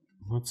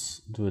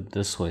 Let's do it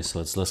this way so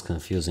it's less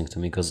confusing to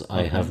me, because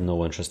I have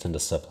no interest in the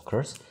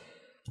sepulchers.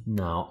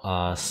 Now,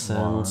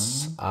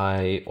 since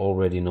I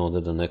already know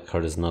that the next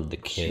card is not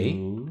decay,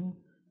 2.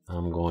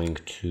 I'm going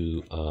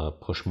to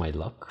push my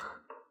luck.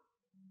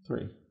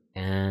 3.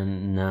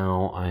 And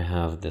now I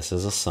have this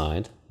as a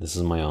side. This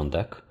is my on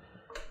deck.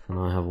 And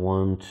I have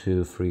 1,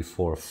 2, 3,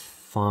 4,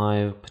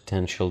 5,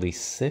 potentially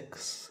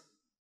 6.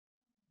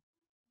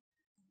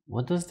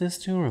 What does this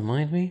do?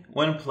 Remind me.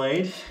 When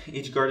played,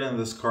 each guardian on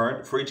this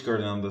card, for each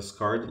guardian on this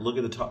card, look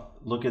at the top.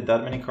 Look at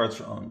that many cards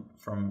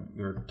from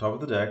your top of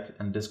the deck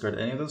and discard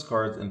any of those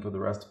cards and put the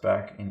rest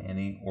back in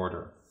any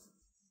order.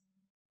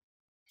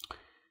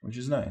 Which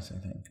is nice, I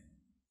think.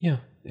 Yeah,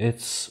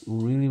 it's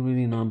really,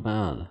 really not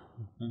bad,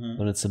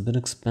 but it's a bit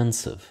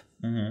expensive.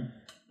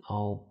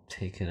 I'll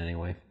take it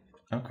anyway.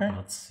 Okay.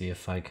 Let's see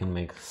if I can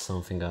make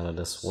something out of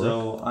this work.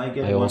 So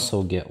I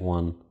also get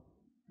 1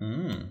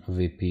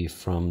 VP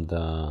from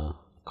the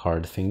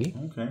card thingy.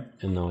 Okay.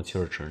 And now it's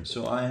your turn.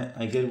 So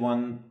I get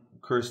 1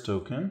 curse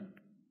token.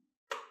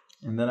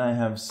 And then I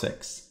have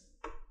 6,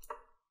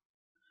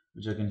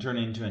 which I can turn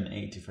into an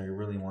 8 if I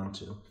really want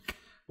to.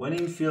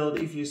 Winning field,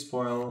 if you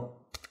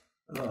spoil,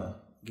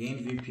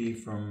 gain VP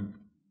from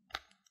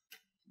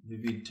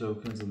VP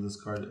tokens of this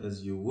card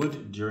as you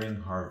would during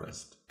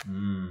harvest.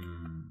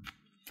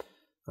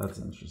 That's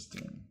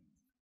interesting.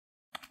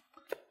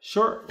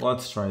 Sure,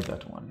 let's try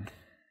that one.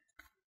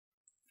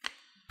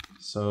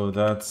 So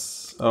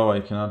that's, oh, I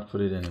cannot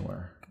put it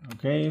anywhere.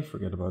 Okay,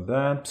 forget about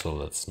that. So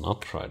let's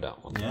not try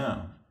that one.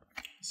 Yeah.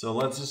 So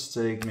let's just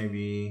take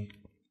maybe,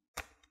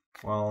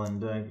 while in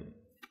deck,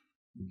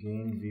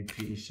 gain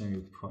VP each time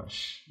you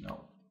push.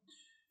 No.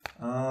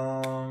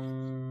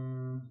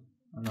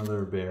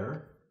 Another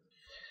bear.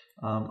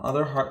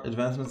 Other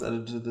advancements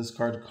added to this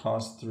card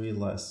cost 3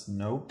 less.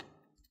 Nope.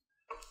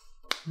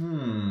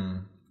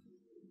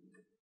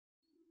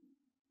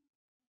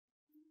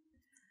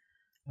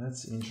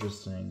 That's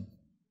interesting.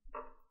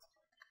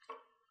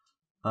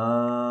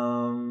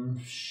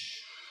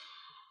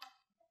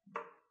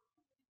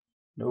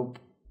 Nope.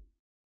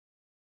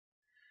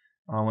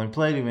 When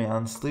played, you may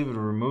unsleeve it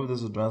or remove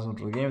this advancement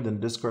from the game, then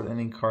discard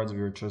any cards of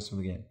your choice from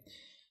the game.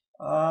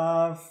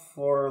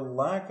 For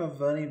lack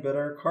of any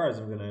better cards,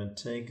 I'm gonna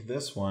take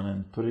this one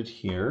and put it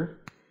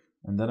here,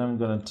 and then I'm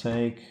gonna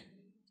take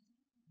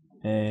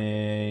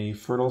a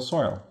fertile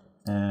soil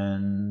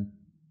and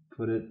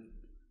put it.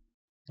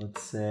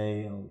 Let's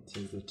say I'll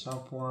take the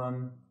top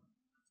one.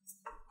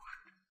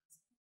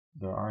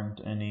 There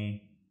aren't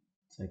any.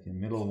 Take a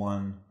middle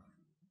one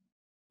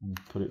and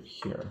put it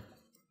here.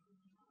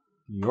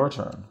 Your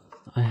turn.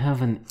 I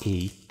have an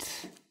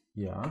 8.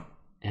 Yeah.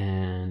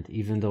 And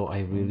even though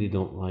I really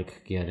don't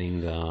like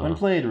getting when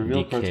played,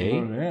 reveal cards decay,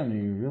 and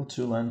you reveal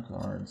 2 land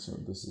cards, so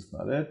this is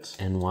not it.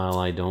 And while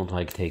I don't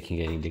like taking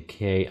any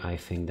decay, I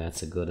think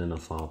that's a good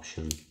enough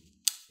option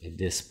at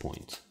this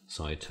point.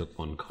 So I took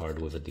 1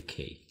 card with a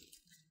decay.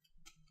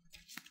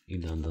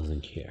 Idan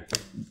doesn't care.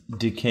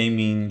 Decay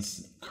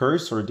means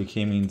curse or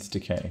decay means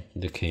decay?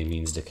 Decay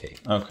means decay.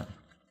 Okay.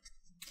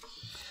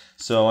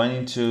 So I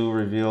need to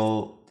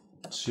reveal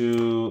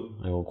 2.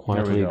 I will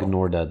quietly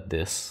ignore that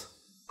this.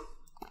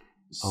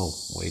 Oh,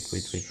 wait.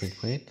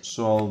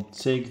 So I'll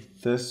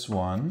take this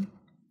one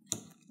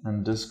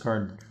and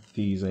discard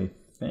these, I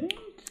think?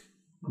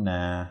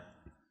 Nah.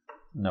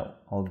 No,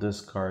 I'll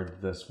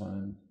discard this one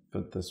and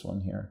put this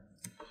one here.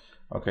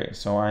 Okay,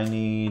 so I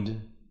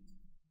need...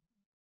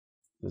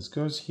 This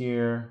goes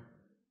here.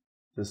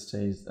 This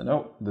stays...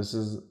 No, this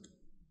is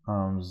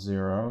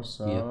 0,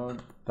 so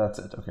that's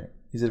it. Okay.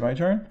 Is it my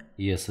turn?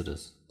 Yes, it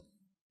is.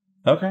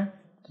 Okay.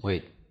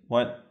 Wait.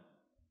 What?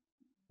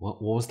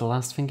 What was the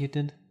last thing you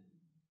did?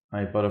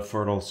 I put a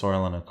fertile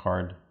soil on a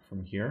card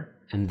from here.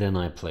 And then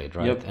I played,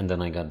 right? Yep. And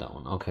then I got that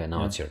one. Okay,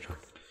 now it's your turn.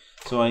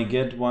 So I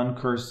get 1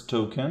 curse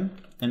token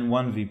and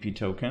 1 VP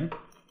token.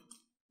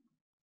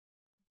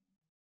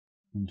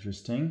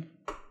 Interesting.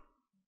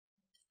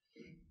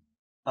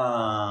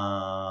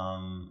 I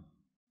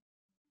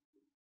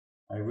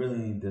really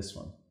need this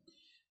one.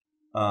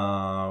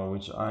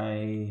 Which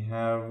I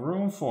have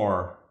room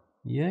for.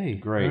 Yay.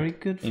 Great. Very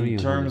good for you. In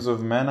terms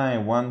of mana, I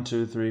have 1,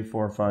 2, 3,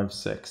 4, 5,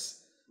 6.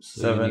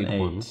 So 7, 8.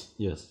 1.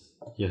 Yes.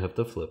 You have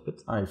to flip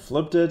it. I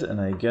flipped it and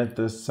I get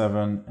this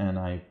 7 and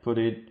I put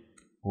it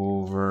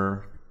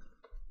over.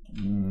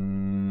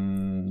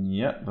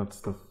 Yeah,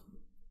 that's the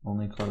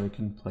only card I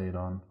can play it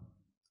on.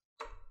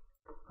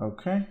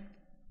 Okay.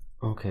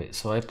 Okay,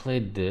 so I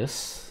played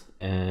this.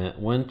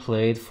 When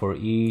played, for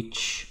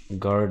each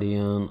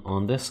guardian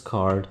on this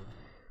card,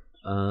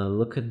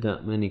 look at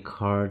that many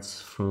cards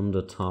from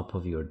the top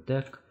of your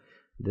deck.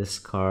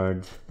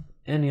 Discard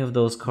any of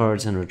those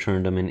cards and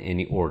return them in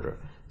any order.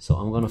 So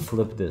I'm gonna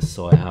flip this.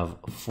 So I have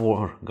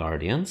 4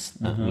 guardians.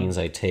 That means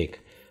I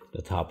take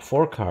the top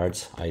 4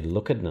 cards, I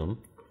look at them,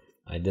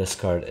 I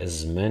discard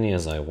as many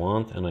as I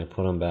want, and I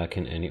put them back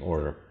in any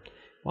order.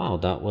 Wow,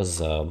 that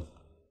was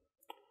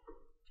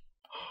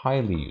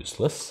highly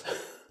useless,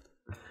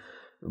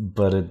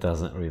 but it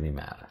doesn't really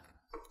matter.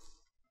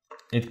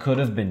 It could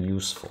have been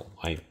useful.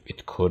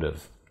 It could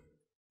have.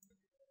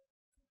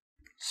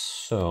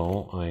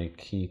 So I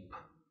keep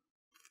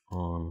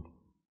on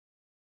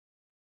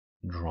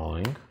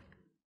drawing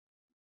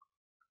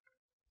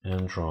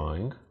and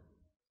drawing.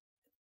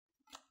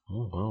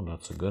 Oh wow,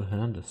 that's a good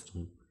hand this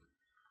time.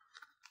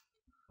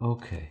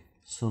 Okay,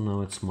 so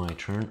now it's my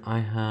turn.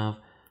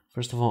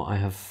 First of all, I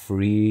have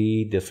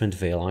 3 different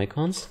Vale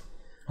icons.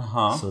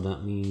 So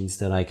that means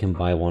that I can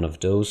buy one of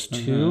those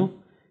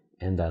 2,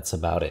 and that's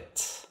about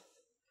it.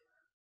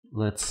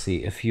 Let's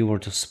see, if you were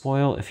to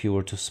spoil,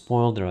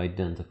 they're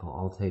identical.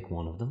 I'll take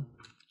one of them.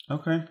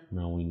 Okay.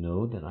 Now we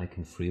know that I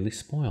can freely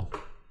spoil.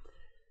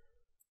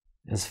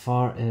 As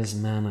far as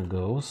mana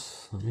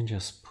goes, let me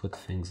just put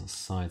things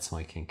aside so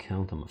I can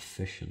count them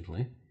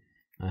efficiently.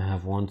 I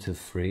have 1, 2,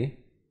 3,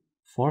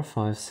 4,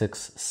 5,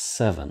 6,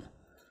 7.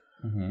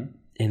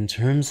 In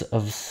terms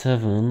of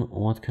 7,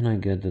 what can I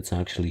get that's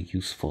actually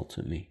useful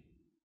to me?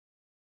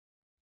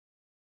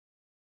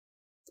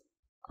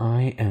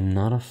 I am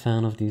not a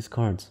fan of these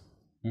cards.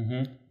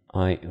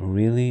 I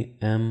really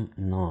am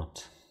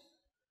not.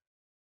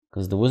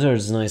 Because the wizard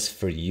is nice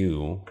for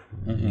you,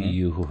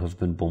 you who have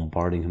been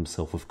bombarding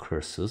himself with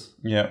curses.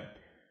 Yeah.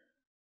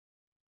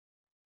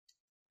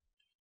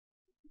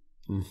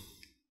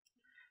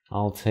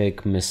 I'll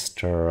take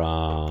Mr.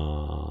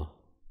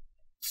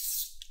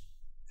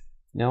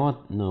 You know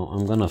what? No,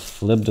 I'm gonna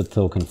flip the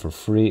token for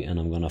free, and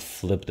I'm gonna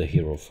flip the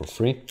hero for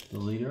free. The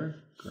leader?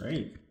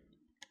 Great.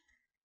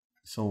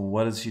 So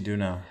what does he do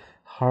now?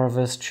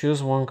 Harvest.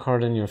 Choose one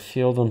card in your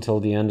field until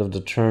the end of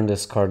the turn.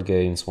 This card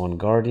gains one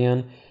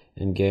guardian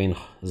and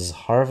gains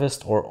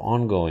harvest or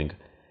ongoing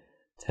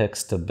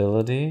text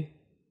ability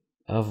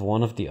of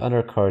one of the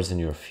other cards in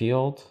your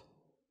field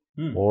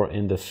or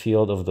in the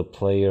field of the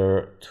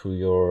player to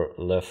your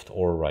left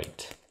or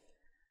right.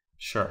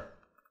 Sure.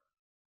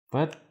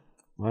 What?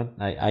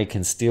 I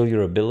can steal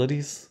your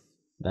abilities?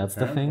 That's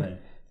Apparently. the thing?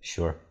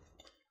 Sure.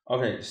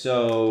 Okay,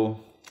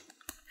 so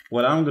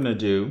what I'm gonna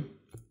do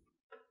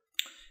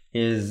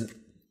is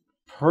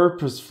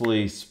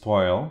purposefully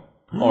spoil,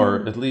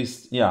 or at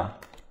least,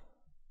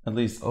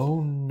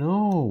 Oh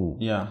no!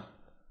 Yeah,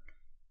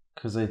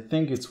 because I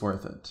think it's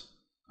worth it.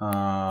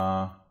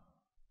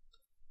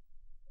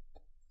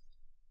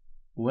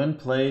 When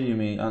played, you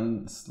may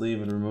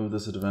unsleeve and remove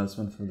this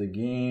advancement from the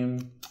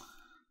game.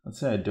 Let's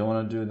say I don't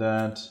want to do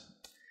that.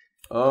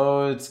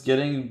 Oh, it's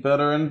getting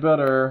better and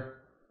better.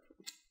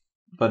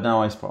 But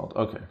now I spoiled.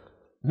 Okay.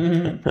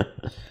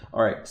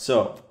 Alright,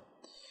 so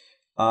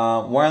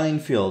while in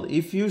field,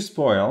 if you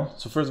spoil,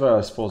 so first of all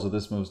I spoil, so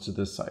this moves to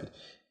this side.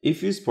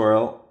 If you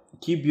spoil,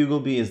 keep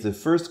Bugleby as the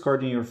first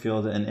card in your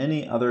field and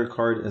any other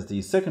card as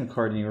the second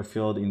card in your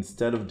field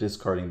instead of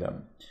discarding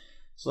them.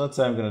 So let's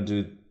say I'm going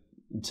to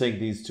take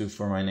these two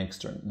for my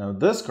next turn. Now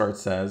this card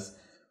says,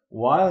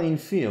 while in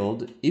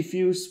field, if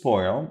you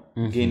spoil,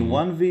 gain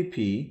 1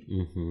 VP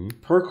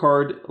per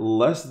card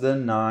less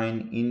than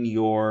 9 in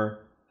your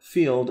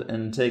field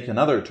and take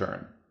another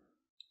turn.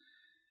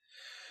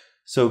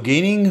 So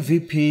gaining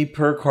VP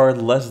per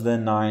card less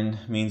than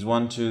 9 means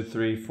 1, 2,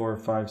 3, 4,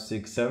 5,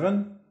 6,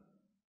 7.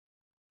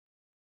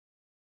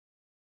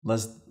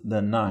 Less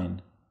than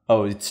 9.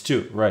 Oh, it's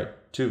 2, right.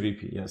 2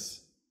 VP,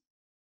 yes.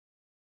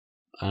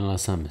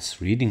 Unless I'm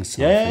misreading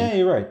something. Yeah,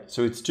 you're right.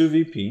 So it's 2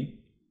 VP.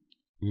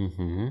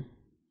 And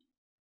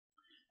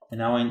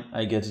now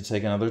I get to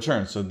take another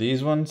turn. So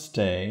these ones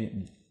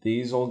stay.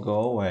 These all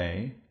go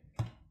away.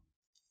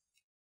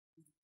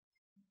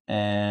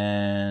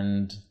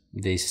 And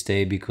they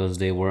stay because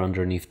they were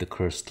underneath the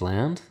cursed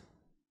land?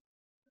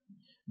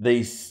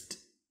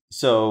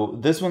 So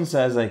this one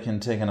says I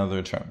can take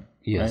another turn.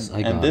 Yes, right?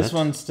 I got it. And this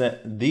one,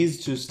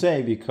 these two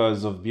stay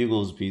because of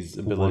Buglesby's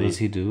ability. What does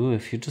he do?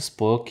 If you just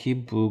spoil,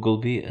 keep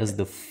Bugleby as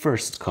the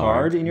first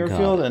card in your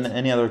field and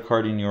any other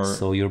card in your...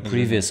 So your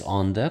previous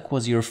on deck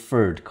was your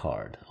third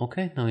card.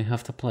 Okay, now you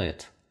have to play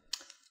it.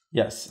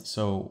 Yes,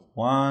 so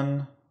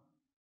 1...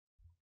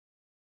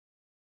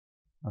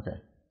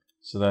 Okay,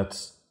 so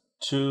that's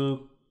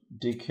 2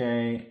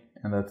 DK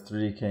and that's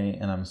 3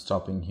 DK and I'm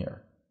stopping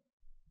here.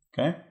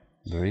 Okay?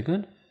 Very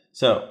good.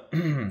 So,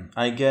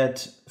 I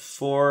get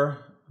 4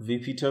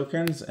 VP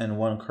tokens and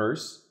 1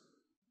 curse.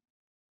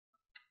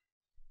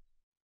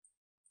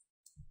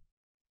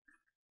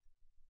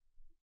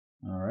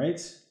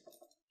 Alright.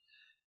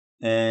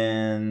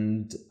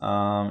 And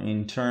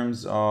in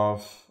terms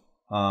of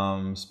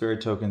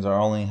spirit tokens, I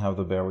only have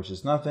the bear, which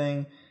is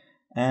nothing.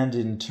 And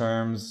in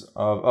terms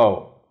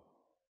of...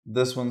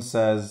 this one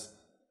says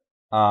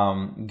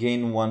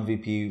gain 1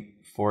 VP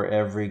for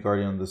every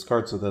guardian on this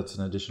card, so that's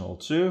an additional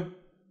 2.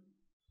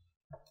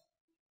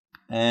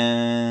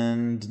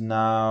 And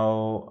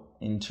now,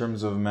 in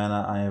terms of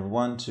mana, I have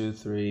 1, 2,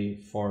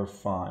 3, 4,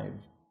 5.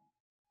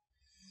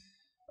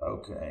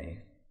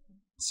 Okay.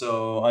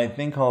 So I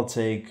think I'll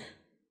take...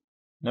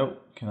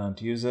 Nope,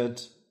 cannot use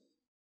it.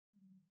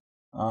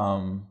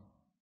 Other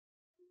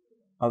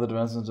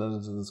advancements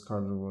added to this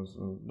card was...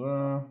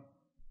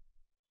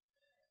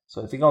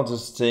 So I think I'll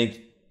just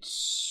take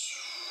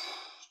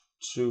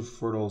 2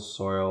 fertile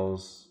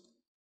soils.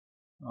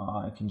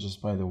 I can just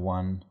buy the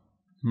 1.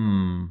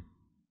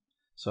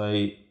 So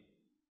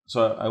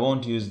I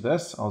won't use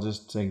this. I'll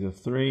just take the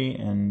 3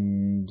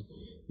 and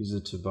use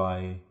it to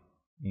buy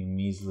a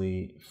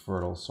measly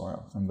fertile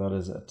soil, and that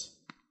is it.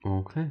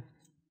 Okay.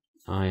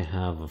 I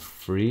have a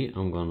 3.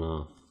 I'm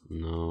gonna...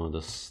 No,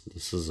 this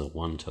is a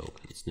 1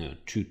 token. It's now a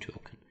 2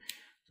 token.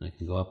 So I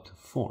can go up to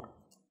 4.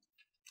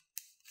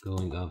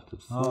 Going up to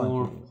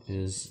 4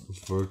 is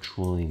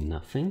virtually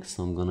nothing,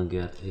 so I'm gonna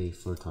get a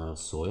fertile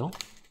soil.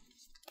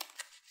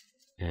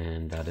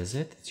 And that is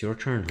it. It's your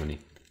turn, honey.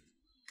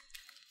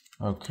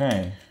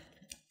 Okay.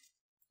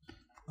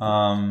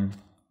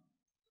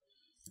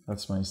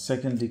 That's my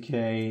second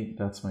decay.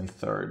 That's my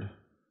third.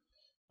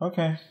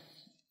 Okay.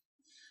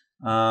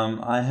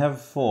 I have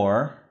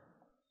 4.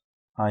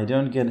 I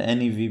don't get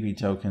any VP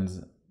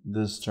tokens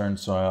this turn,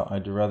 so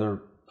I'd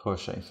rather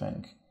push, I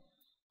think.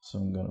 So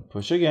I'm gonna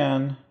push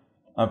again.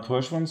 I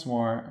push once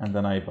more, and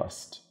then I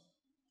bust.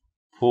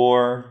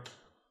 Poor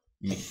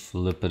me.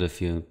 Flip it if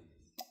you...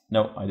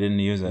 No, I didn't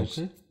use it.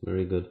 Okay,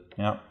 very good.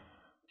 Yeah.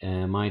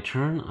 My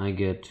turn, I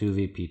get 2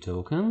 VP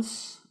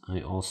tokens,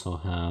 I also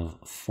have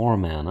 4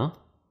 mana.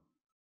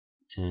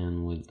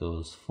 And with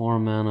those 4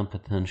 mana,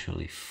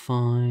 potentially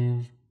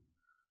 5.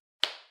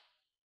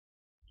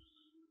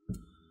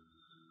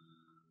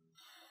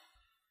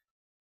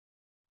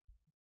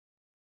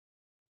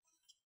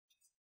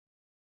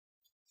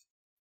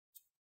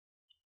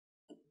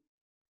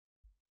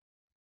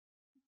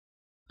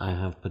 I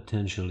have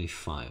potentially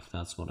 5.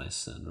 That's what I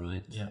said,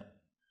 right? Yeah.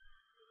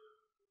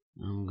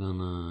 I'm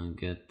gonna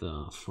get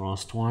the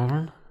Frost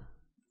Wyvern.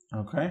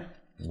 Okay.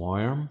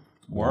 Worm?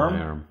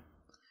 Worm?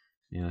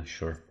 Yeah,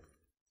 sure.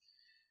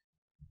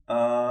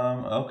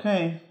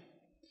 Okay.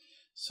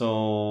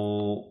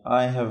 So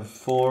I have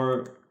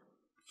 4,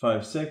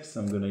 5, 6.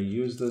 I'm gonna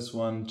use this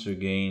one to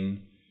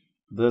gain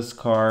this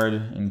card.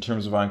 In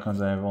terms of icons,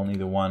 I have only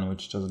the one,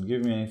 which doesn't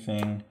give me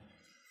anything.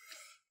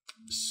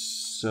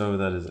 So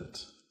that is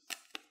it.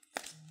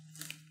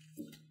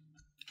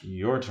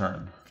 Your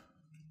turn.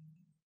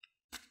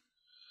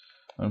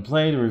 When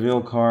played,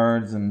 reveal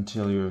cards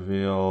until you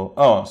reveal...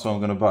 Oh, so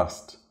I'm gonna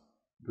bust.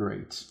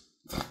 Great.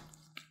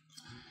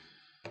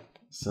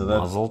 So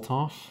that's... Mazel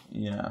tov?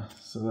 Yeah,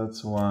 so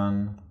that's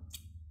one.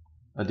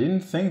 I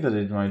didn't think that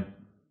it might...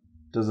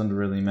 Doesn't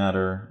really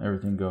matter.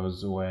 Everything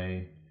goes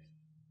away.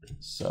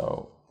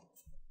 So...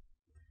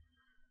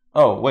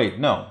 Oh, wait,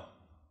 no.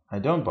 I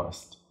don't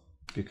bust.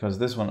 Because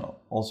this one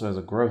also has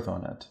a growth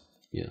on it.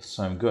 Yes.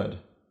 So I'm good.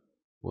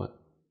 What?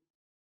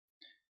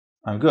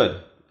 I'm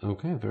good.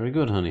 Okay, very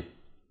good, honey.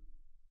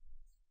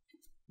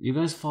 You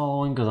guys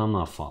following? Because I'm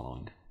not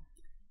following.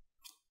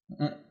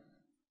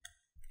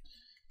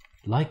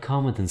 Like,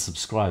 comment, and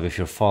subscribe if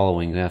you're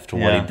following after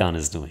what Idan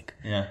is doing.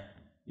 Yeah.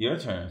 Your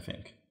turn, I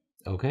think.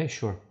 Okay,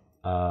 sure.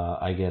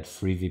 I get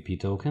 3 VP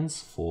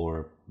tokens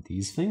for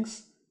these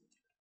things.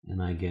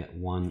 And I get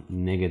 1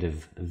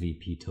 negative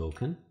VP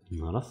token.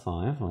 Not a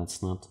 5.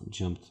 Let's not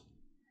jump.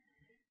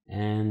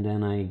 And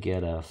then I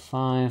get a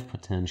 5,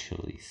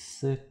 potentially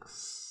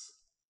 6.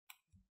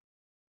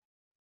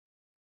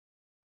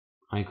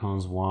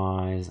 Icons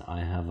wise,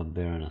 I have a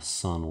bear and a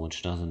sun,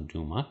 which doesn't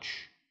do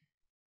much.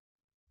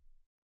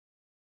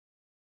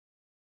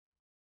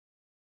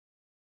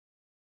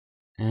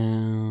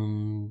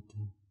 And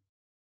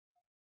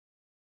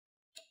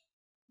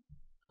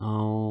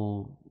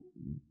I'll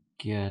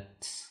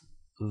get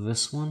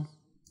this one.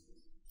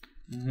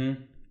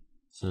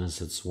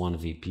 Since it's 1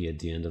 VP at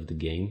the end of the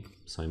game,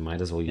 so I might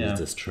as well use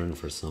this turn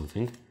for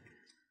something.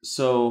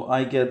 So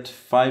I get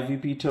 5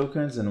 VP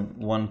tokens and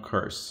 1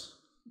 curse.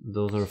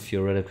 Those are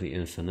theoretically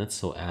infinite,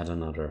 so add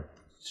another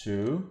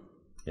 2.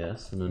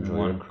 Yes, and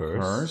enjoy your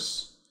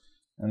curse.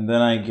 And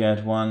then I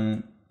get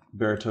 1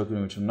 bear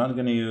token, which I'm not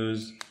going to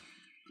use.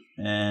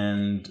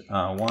 And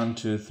 1,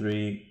 2,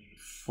 3,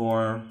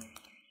 4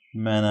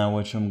 mana,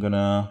 which I'm going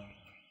to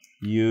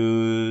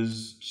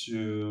use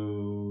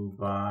to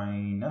buy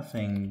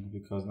nothing,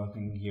 because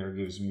nothing here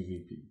gives me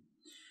VP.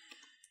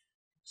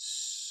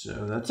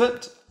 So that's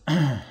it.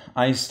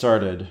 I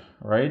started,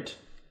 right?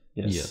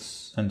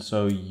 Yes. And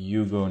so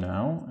you go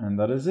now, and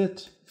that is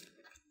it.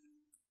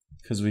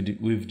 Because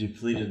we've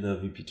depleted the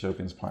VP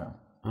tokens pile.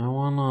 I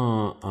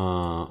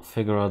wanna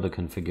figure out the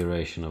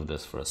configuration of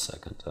this for a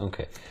second.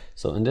 Okay,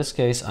 so in this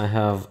case I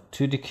have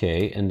 2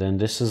 decay, and then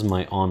this is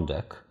my on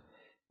deck,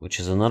 which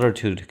is another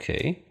 2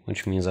 decay,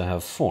 which means I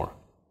have 4.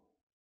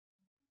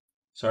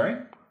 Sorry?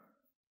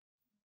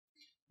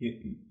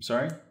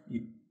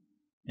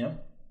 Yeah?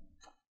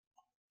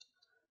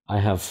 I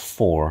have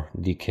 4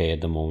 decay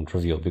at the moment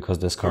reveal, because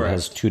this card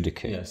has 2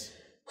 decay. Yes.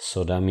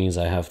 So that means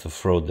I have to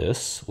throw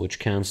this, which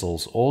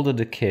cancels all the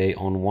decay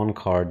on 1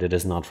 card that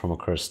is not from a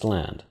cursed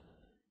land.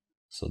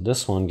 So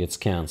this one gets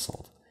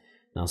cancelled.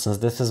 Now, since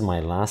this is my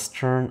last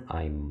turn,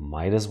 I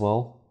might as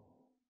well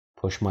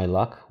push my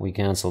luck. We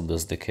canceled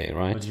this decay,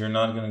 right? But you're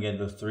not going to get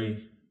the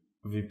 3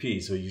 VP,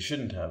 so you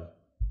shouldn't have.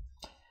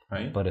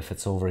 Right? But if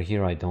it's over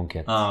here, I don't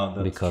get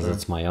because true.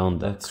 It's my own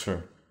deck. That's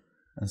true.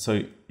 And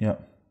so, yeah.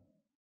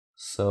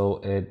 So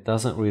it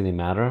doesn't really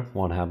matter.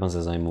 What happens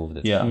is I moved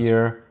it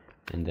here,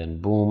 and then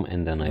boom,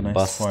 and then I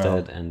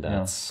busted, and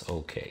that's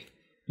okay.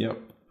 Yep.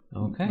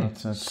 Okay.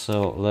 That's it.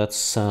 So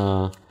let's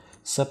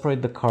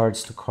separate the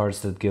cards to cards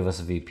that give us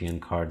VP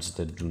and cards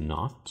that do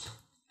not.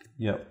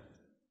 Yep.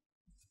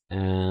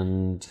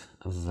 And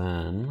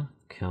then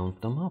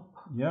count them up.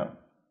 Yep.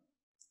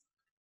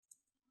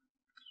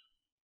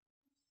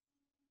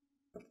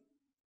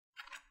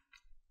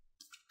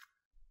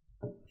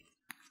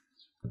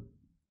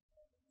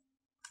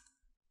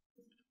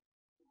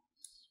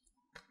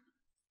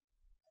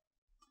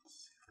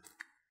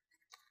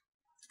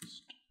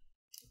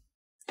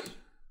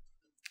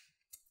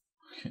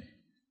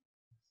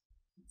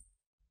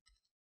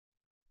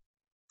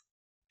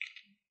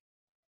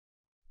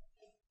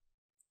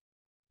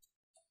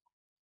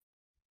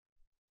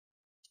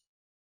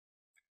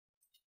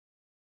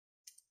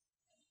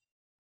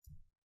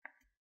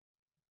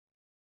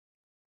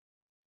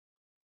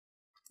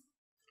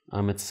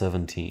 I'm at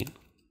 17.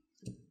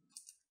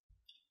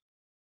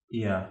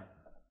 Yeah.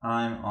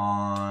 I'm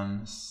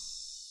on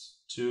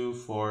 2,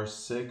 4,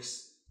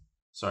 6,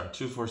 Sorry,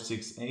 2, 4,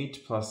 6,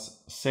 8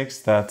 plus 6,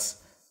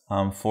 that's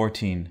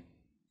 14.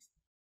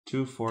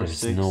 2, 4, There's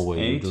 6, no way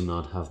 8, you do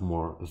not have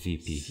more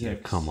VP here.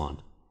 Come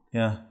on.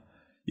 Yeah.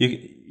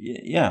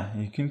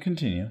 You can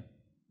continue.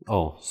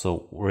 Oh,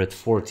 so we're at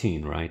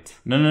 14, right?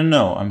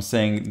 No. I'm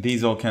saying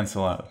these all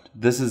cancel out.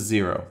 This is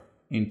 0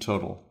 in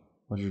total,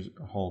 what you're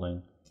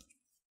holding.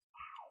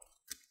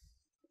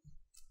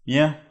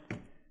 Yeah.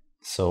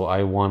 So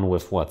I won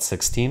with what,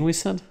 16 we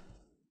said?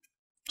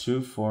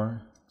 2,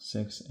 4,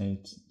 6,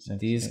 8, 6.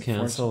 These 8,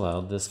 cancel 14.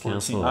 out. This 14.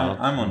 cancel out.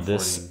 I'm on 14.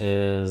 This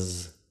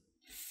is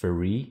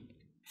 3,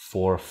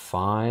 4,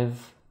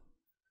 5.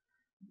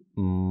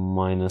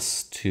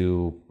 Minus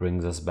 2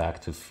 brings us back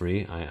to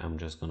 3. I'm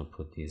just going to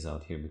put these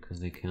out here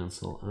because they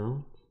cancel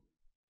out.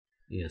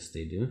 Yes,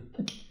 they do.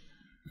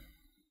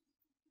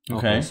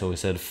 Okay, so we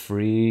said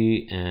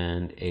 3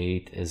 and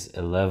 8 is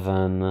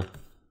 11,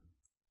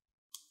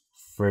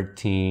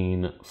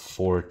 13,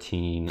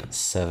 14,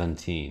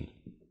 17.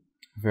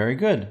 Very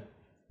good.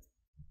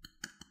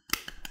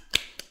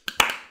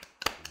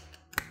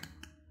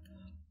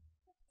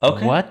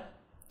 Okay. What?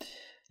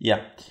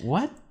 Yeah.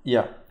 What?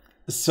 Yeah.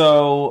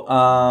 So,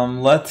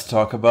 let's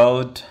talk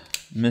about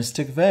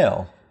Mystic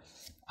Vale.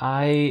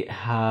 I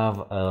have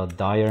a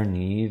dire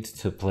need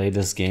to play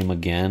this game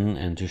again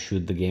and to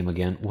shoot the game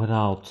again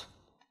without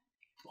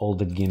all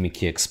the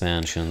gimmicky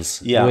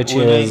expansions. Yeah, which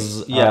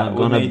is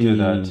gonna be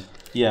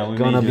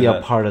gonna be a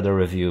part of the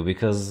review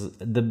because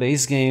the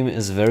base game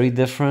is very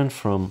different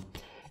from.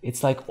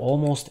 It's like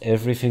almost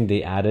everything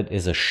they added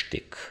is a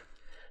shtick.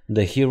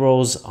 The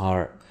heroes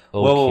are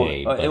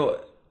okay.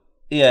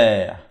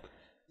 Yeah.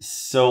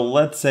 So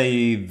let's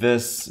say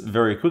this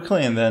very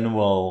quickly, and then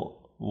we'll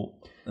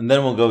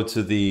go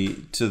to the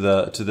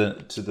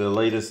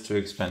latest 2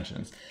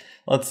 expansions.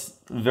 Let's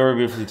very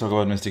briefly talk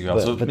about Mystic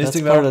Vale. But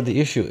Mystic Vale, part of the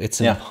issue. It's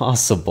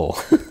impossible.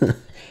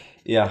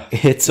 Yeah,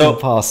 it's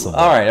impossible.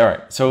 All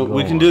right. So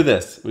we can do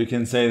this. We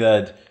can say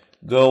that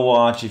go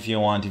watch if you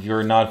want. If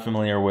you're not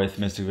familiar with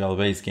Mystic Vale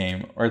base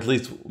game, or at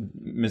least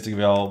Mystic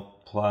Vale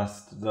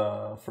plus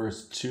the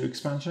first 2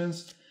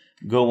 expansions,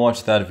 go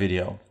watch that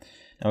video.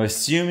 Now,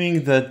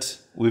 assuming that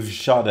we've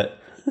shot it,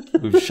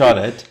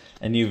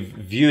 and you've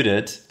viewed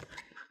it,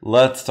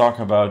 let's talk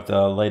about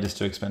the latest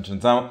 2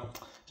 expansions. Now,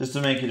 just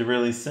to make it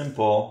really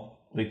simple,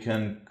 we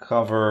can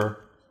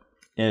cover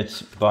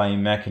it by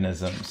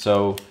mechanism.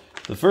 So,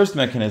 the first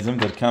mechanism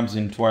that comes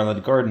in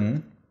Twilight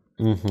Garden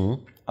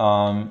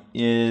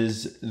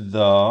is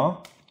the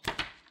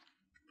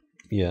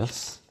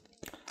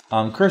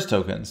curse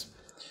tokens.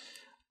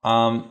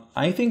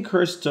 I think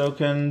curse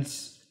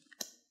tokens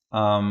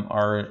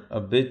are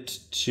a bit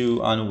too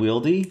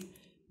unwieldy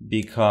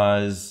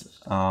because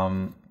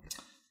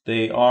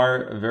they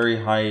are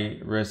very high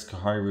risk,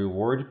 high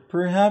reward,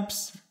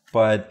 perhaps,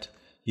 but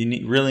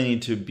you really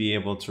need to be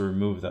able to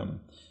remove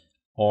them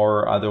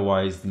or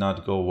otherwise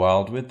not go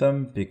wild with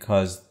them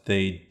because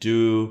they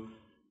do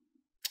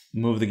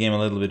move the game a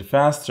little bit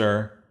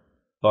faster,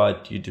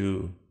 but you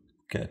do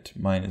get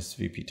minus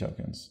VP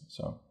tokens.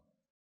 So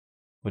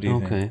what do you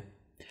think?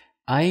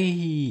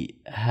 I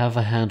have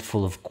a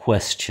handful of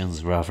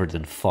questions rather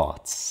than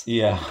thoughts.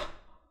 Yeah.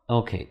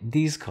 Okay,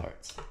 these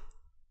cards.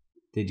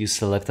 Did you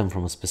select them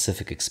from a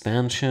specific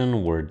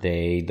expansion? Were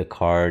they the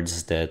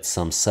cards that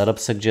some setup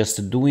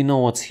suggested? Do we know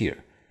what's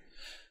here?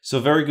 So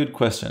very good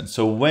question.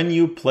 So when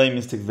you play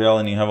Mystic Vale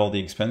and you have all the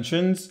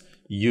expansions,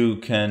 you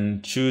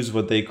can choose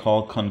what they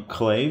call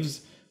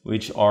conclaves,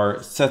 which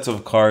are sets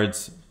of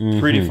cards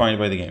predefined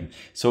by the game.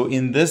 So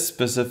in this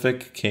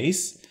specific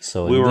case,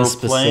 we were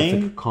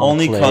playing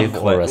only conclave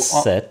or a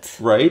set.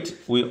 Right.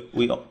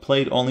 We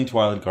played only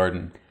Twilight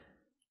Garden.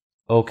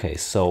 Okay,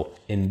 so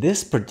in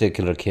this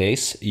particular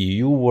case,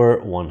 you were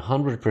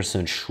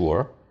 100%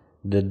 sure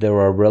that there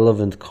are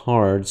relevant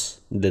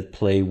cards that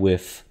play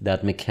with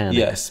that mechanic.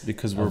 Yes,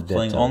 because we're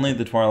playing only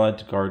the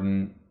Twilight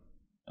Garden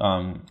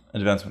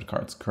advancement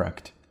cards,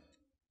 correct.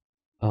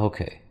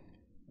 Okay,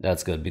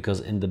 that's good, because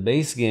in the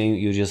base game,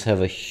 you just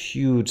have a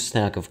huge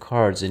stack of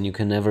cards, and you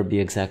can never be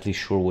exactly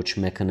sure which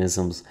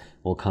mechanisms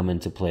will come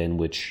into play and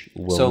which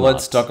will not.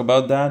 Let's talk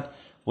about that.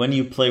 When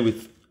you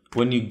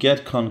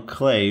get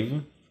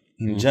Conclave,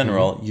 in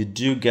general, you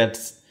do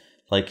get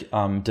like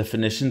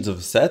definitions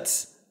of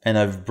sets, and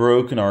I've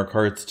broken our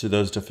cards to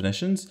those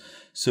definitions.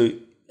 So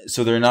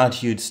they're not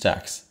huge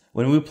stacks.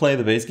 When we play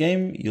the base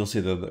game, you'll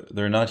see that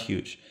they're not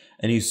huge,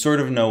 and you sort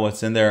of know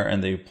what's in there,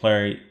 and they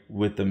play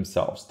with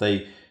themselves.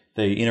 They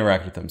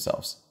interact with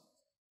themselves.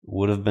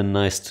 Would have been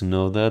nice to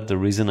know that. The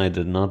reason I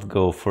did not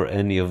go for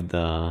any of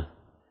the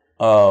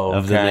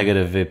the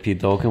negative VP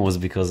token was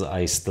because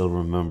I still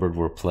remembered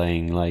we're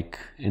playing like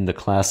in the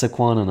classic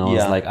one, and I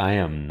was like, I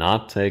am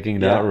not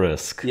taking that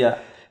risk. Yeah.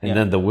 And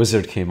then the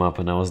wizard came up,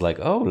 and I was like,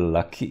 oh,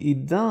 lucky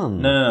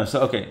done. No.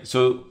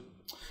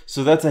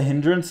 So that's a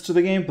hindrance to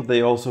the game, but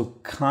they also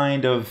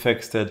kind of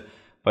fixed it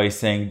by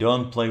saying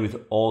don't play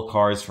with all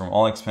cards from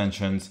all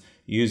expansions.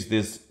 Use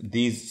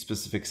these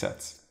specific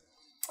sets.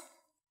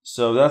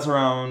 So that's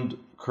around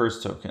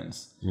curse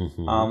tokens.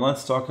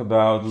 Let's talk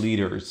about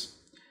leaders.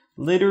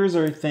 Leaders,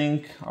 I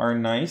think, are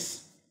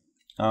nice.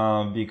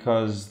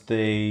 because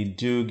they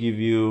do give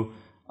you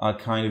a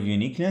kind of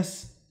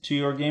uniqueness to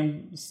your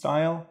game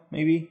style,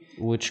 maybe.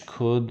 Which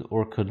could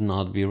or could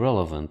not be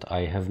relevant.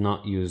 I have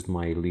not used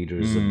my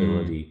leader's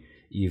ability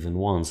even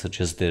once. It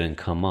just didn't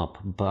come up.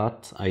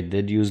 But I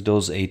did use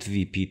those 8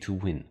 VP to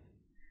win.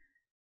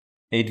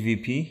 8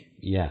 VP?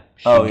 Yeah.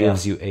 She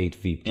gives you 8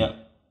 VP. Yeah.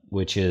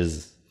 Which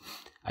is,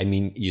 I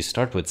mean, you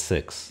start with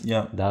 6.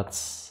 Yeah.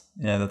 That's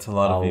a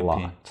lot of VP.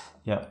 Lot.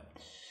 Yeah.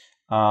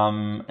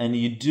 And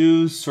you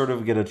do sort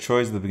of get a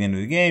choice at the beginning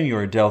of the game. You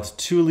are dealt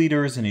 2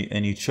 leaders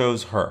and you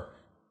chose her.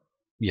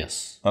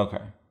 Yes.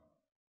 Okay.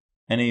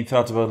 Any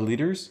thoughts about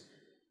leaders?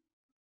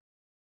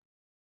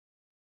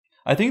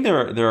 I think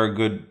they're a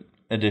good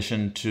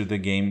addition to the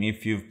game.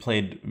 If you've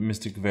played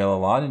Mystic Vale a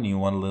lot and you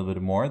want a little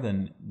bit more,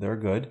 then they're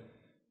good.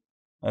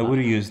 I would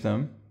use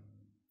them.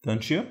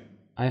 Don't you?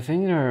 I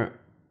think they're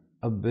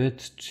a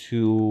bit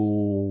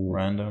too...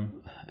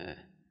 random.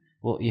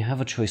 Well, you have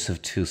a choice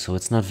of 2, so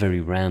it's not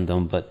very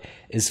random, but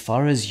as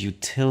far as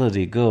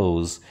utility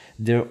goes,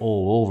 they're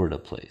all over the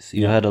place.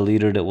 You had a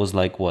leader that was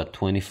like,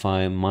 what,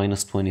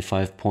 minus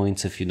 25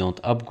 points if you don't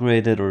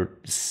upgrade it, or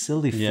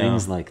silly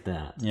things like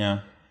that. Yeah.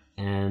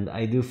 And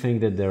I do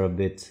think that they're a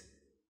bit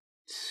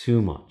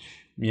too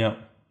much. Yeah.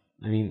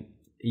 I mean,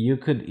 you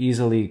could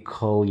easily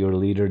cull your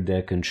leader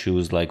deck and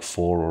choose like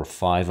 4 or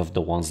 5 of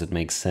the ones that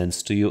make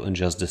sense to you and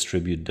just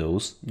distribute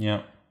those.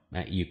 Yeah.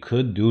 You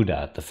could do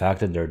that. The fact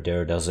that they're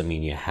there doesn't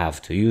mean you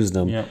have to use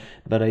them. Yeah.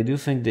 But I do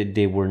think that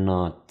they were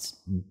not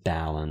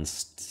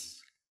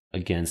balanced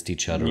against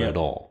each other at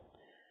all.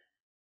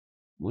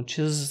 Which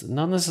is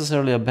not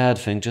necessarily a bad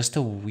thing, just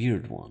a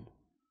weird one.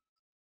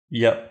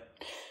 Yep.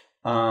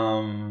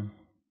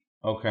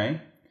 Okay.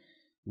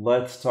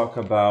 Let's talk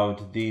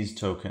about these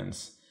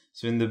tokens.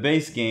 So in the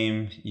base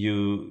game,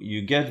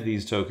 you get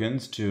these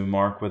tokens to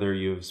mark whether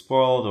you've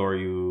spoiled or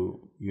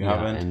you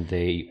haven't. And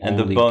they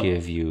only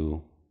give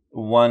you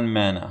 1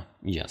 mana.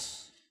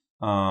 Yes.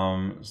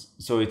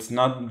 So it's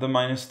not the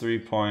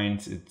 -3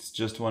 points, it's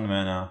just 1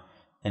 mana,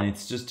 and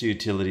it's just a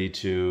utility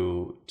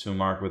to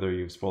mark whether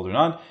you've spoiled or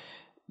not.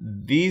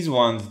 These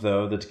ones,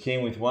 though, that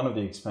came with one of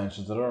the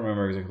expansions, I don't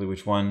remember exactly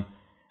which one,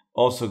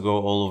 also go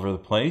all over the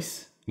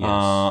place. Yes.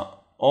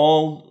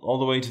 All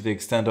the way to the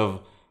extent of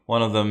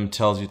one of them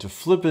tells you to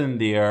flip it in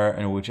the air,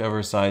 and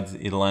whichever side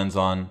it lands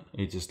on,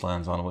 it just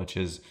lands on, which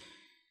is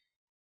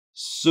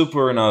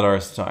super not our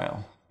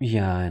style.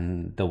 Yeah,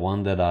 and the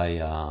one that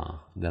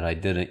I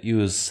didn't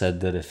use said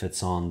that if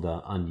it's on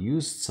the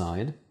unused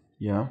side,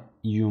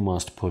 you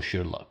must push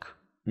your luck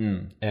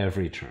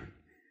every turn.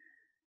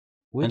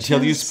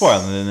 Until you spoil,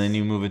 and then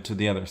you move it to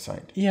the other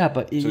side. Yeah,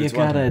 but so you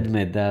gotta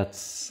admit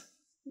that's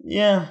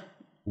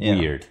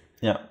weird.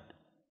 Yeah.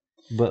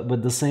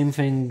 But the same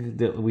thing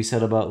that we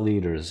said about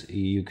leaders,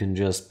 you can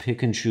just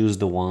pick and choose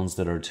the ones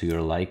that are to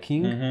your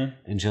liking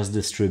and just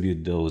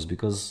distribute those,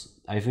 because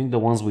I think the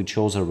ones we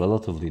chose are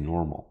relatively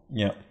normal.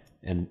 Yeah.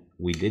 And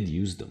we did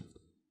use them.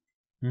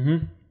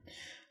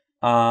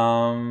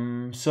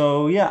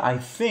 So yeah, I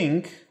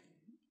think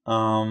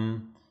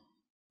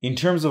in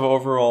terms of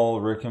overall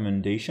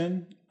recommendation,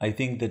 I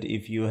think that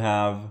if you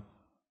have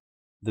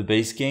the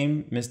base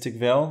game, Mystic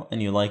Vale,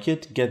 and you like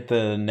it, get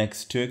the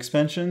next 2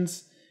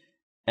 expansions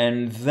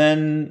and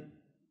then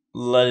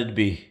let it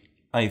be,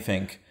 I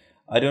think.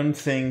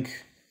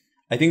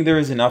 I think there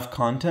is enough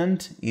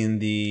content in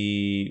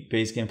the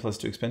base game plus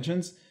 2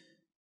 expansions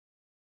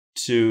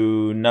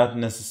to not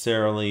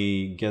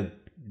necessarily get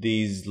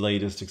these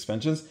latest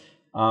expansions.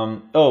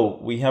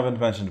 We haven't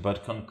mentioned,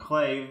 but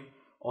Conclave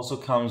also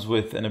comes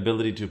with an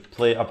ability to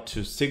play up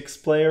to 6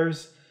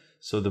 players.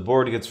 So the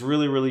board gets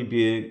really, really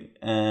big,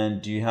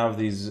 and you have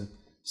these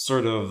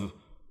sort of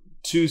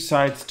 2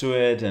 sides to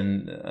it,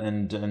 and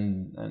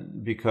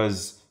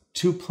because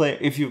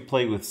if you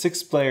play with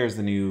 6 players,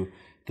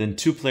 then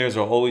 2 players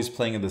are always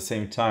playing at the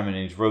same time, and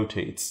it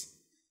rotates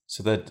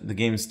so that the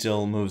game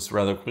still moves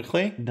rather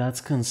quickly.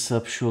 That's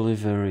conceptually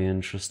very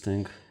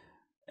interesting.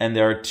 And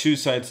there are 2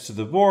 sides to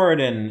the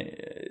board, and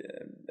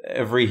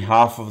every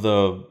half of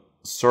the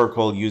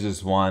circle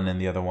uses one, and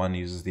the other one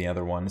uses the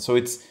other one. So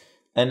it's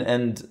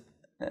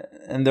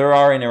and there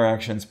are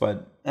interactions, but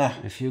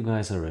if you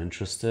guys are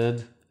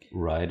interested,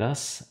 write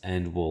us,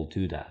 and we'll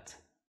do that.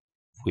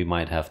 We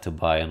might have to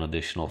buy an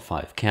additional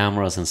 5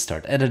 cameras and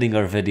start editing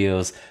our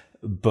videos,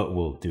 but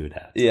we'll do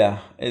that. Yeah,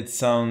 it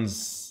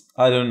sounds...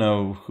 I don't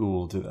know who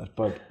will do that,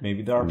 but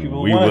maybe there are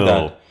people who want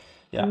that.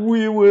 Yeah,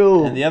 we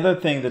will. And the other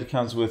thing that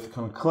comes with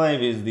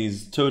Conclave is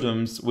these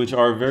totems, which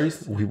are very...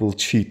 We will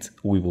cheat.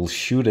 We will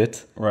shoot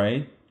it.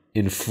 Right.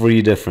 In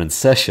 3 different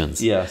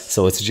sessions. Yes.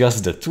 So it's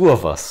just the 2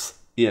 of us.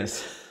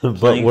 Yes.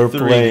 But we're 3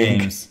 playing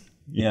games.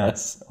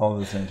 Yes, all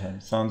at the same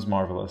time. Sounds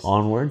marvelous.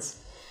 Onwards.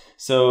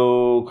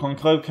 So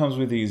Conclave comes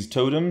with these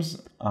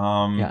totems.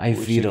 I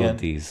vetoed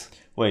these.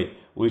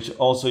 Which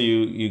also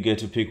you get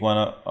to pick one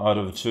out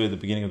of 2 at the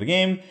beginning of the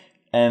game,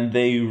 and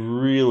they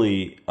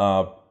really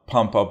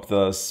pump up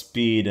the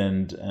speed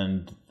and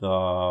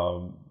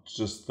the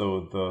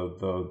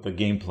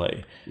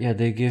gameplay. Yeah,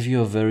 they give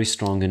you a very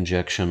strong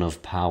injection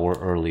of power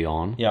early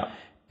on. Yeah.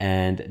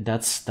 And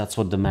that's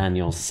what the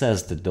manual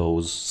says, that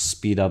those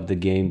speed up the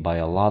game by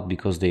a lot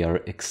because they are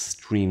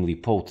extremely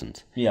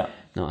potent. Yeah.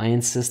 Now, I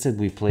insisted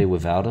we play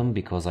without them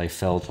because I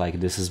felt like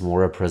this is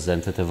more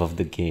representative of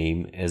the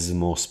game as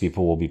most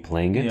people will be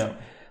playing it,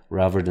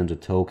 rather than the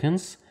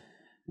tokens.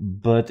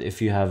 But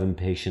if you have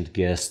impatient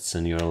guests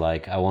and you're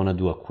like, I want to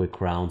do a quick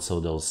round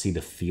so they'll see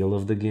the feel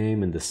of the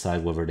game and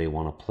decide whether they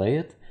want to play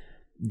it,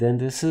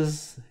 then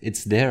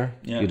it's there.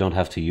 You don't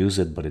have to use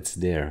it, but it's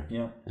there.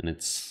 Yeah. And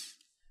it's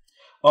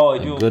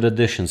a good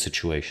addition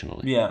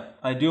situationally. Yeah,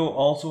 I do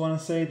also want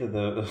to say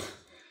that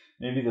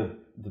maybe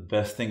the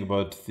best thing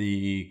about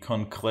the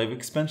Conclave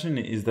expansion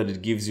is that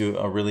it gives you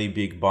a really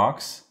big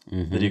box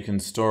that you can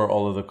store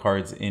all of the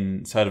cards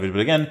inside of it. But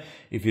again,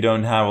 if you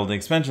don't have all the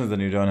expansions, then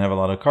you don't have a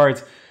lot of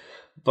cards.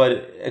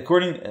 But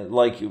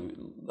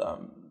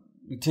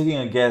taking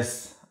a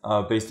guess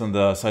based on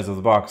the size of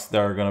the box,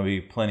 there are going to be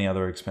plenty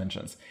other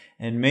expansions.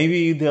 And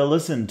maybe they'll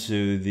listen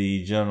to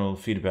the general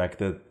feedback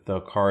that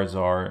the cards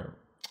are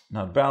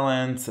not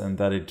balanced and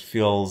that it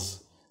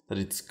feels that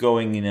it's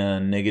going in a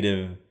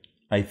negative,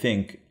 I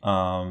think,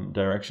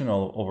 direction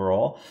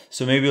overall.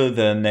 So maybe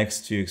the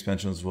next few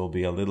expansions will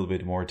be a little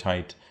bit more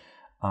tight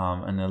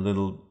and a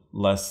little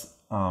less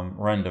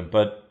random.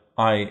 But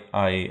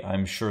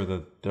I'm sure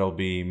that there'll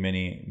be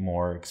many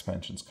more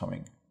expansions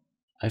coming.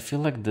 I feel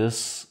like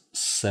this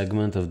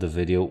segment of the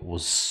video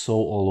was so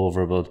all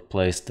over the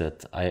place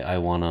that I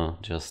want to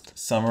just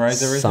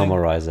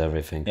summarize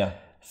everything. Yeah.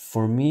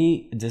 For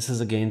me, this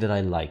is a game that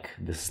I like.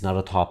 This is not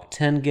a top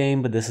 10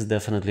 game, but this is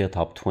definitely a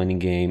top 20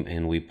 game,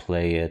 and we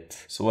play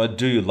it. So what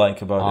do you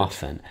like about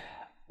often?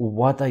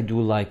 What I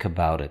do like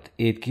about it,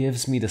 it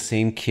gives me the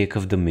same kick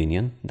of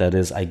Dominion. That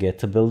is, I get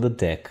to build a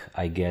deck,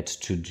 I get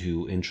to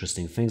do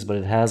interesting things, but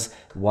it has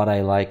what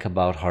I like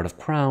about Heart of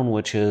Crown,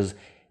 which is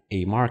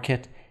a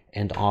market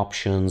and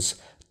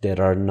options that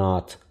are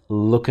not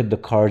look at the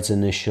cards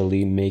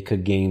initially, make a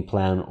game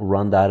plan,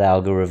 run that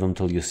algorithm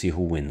till you see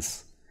who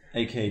wins.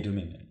 aka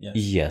Dominion, yes.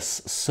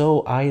 Yes,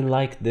 so I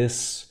like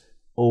this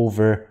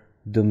over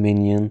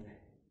Dominion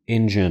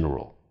in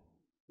general.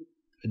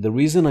 The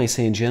reason I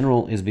say in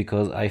general is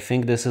because I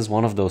think this is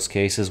one of those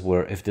cases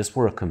where if this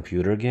were a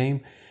computer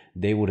game,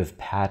 they would have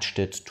patched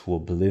it to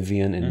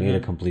oblivion and made a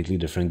completely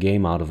different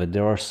game out of it.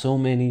 There are so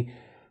many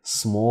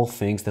small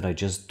things that I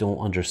just don't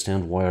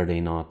understand. Why are they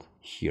not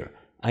here?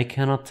 I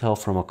cannot tell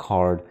from a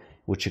card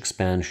which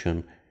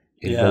expansion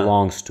it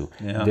belongs to.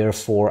 Yeah.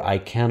 Therefore, I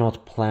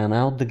cannot plan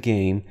out the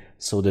game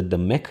so that the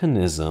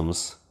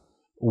mechanisms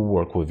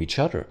work with each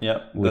other,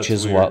 which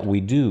is weird. What we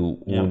do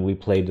when we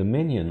play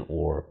Dominion,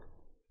 or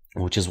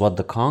which is what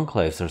the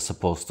conclaves are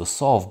supposed to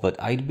solve. But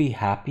I'd be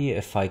happy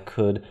if I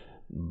could,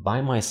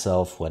 by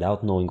myself,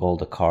 without knowing all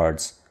the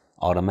cards,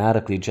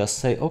 automatically just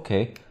say,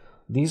 okay,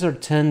 these are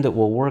 10 that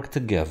will work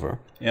together.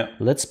 Yeah.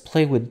 Let's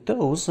play with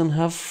those and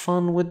have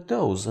fun with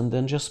those, and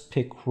then just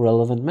pick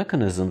relevant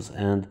mechanisms.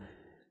 And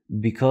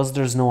because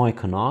there's no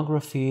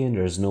iconography and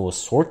there's no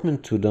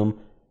assortment to them,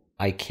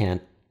 I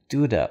can't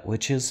do that,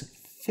 which is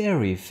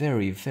very,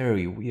 very,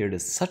 very weird.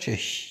 It's such a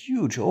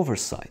huge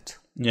oversight.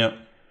 Yeah.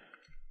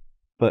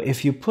 But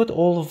if you put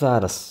all of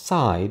that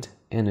aside,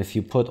 and if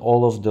you put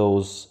all of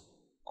those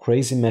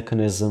crazy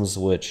mechanisms,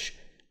 which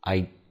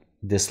I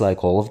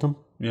dislike all of them,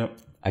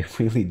 I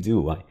really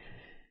do.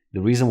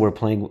 The reason we're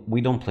playing,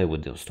 we don't play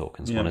with those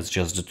tokens when it's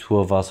just the two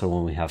of us or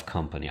when we have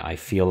company. I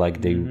feel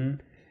like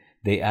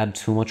they add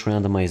too much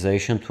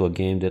randomization to a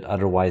game that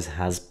otherwise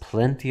has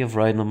plenty of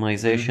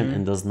randomization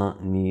and does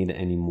not need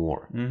any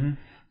more.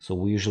 So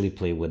we usually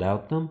play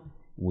without them.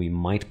 We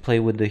might play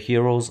with the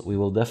heroes. We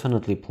will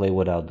definitely play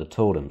without the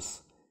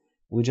totems.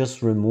 We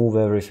just remove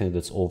everything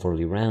that's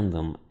overly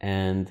random.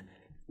 And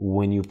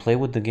when you play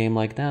with the game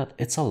like that,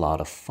 it's a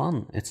lot of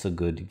fun. It's a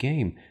good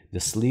game.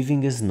 The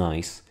sleeving is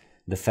nice.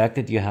 The fact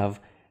that you have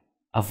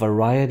a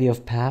variety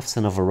of paths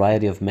and a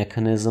variety of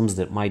mechanisms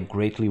that might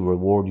greatly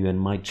reward you and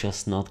might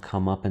just not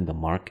come up in the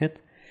market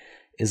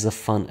is a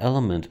fun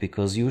element,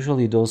 because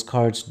usually those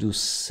cards do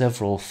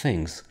several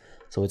things.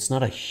 So it's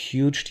not a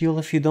huge deal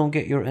if you don't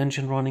get your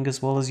engine running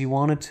as well as you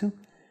want it to,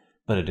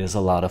 but it is a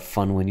lot of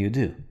fun when you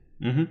do.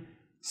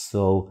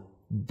 So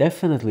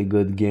definitely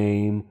good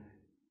game,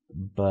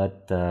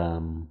 but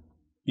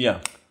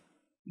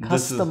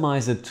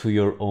customize it to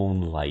your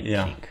own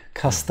liking.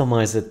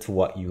 Customize it to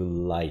what you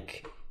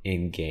like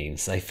in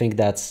games. I think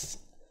that's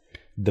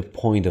the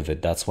point of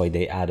it. That's why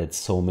they added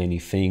so many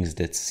things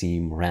that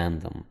seem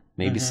random.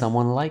 Maybe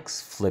someone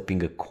likes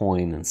flipping a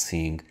coin and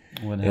seeing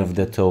if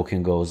the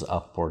token goes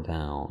up or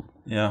down.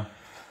 Yeah.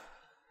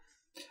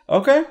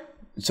 Okay.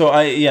 So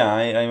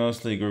I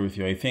mostly agree with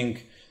you. I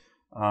think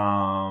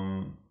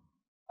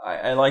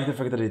I like the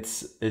fact that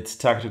it's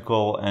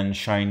tactical and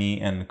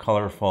shiny and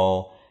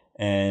colorful,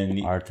 and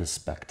the art is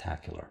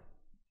spectacular.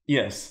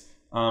 Yes.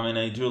 And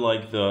I do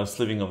like the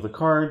sleeving of the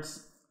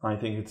cards. I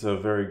think it's a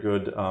very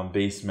good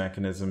base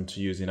mechanism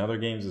to use in other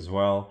games as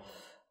well.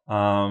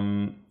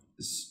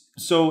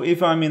 So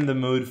if I'm in the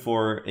mood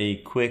for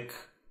a quick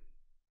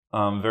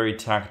very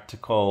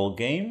tactical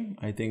game.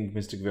 I think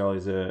Mystic Vale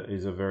is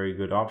a very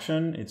good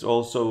option. It's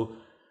also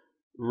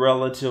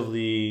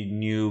relatively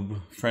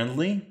noob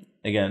friendly.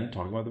 Again,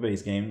 talking about the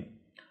base game.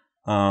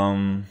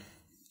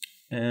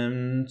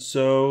 And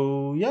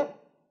so, yeah,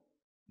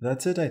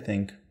 that's it, I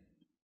think.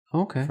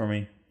 Okay. For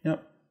me, yeah.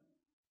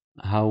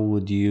 How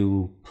would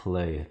you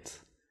play it?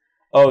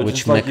 Oh,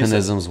 which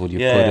mechanisms would you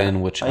put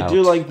in? Which I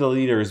do like the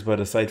leaders, but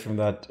aside from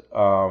that,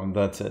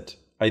 that's it.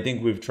 I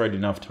think we've tried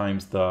enough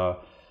times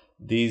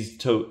these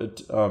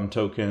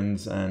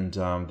tokens and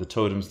the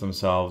totems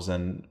themselves,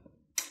 and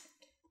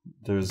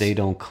they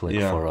don't click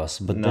for us.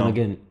 But then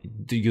again,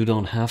 you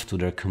don't have to.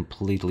 They're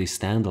completely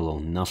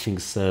standalone. Nothing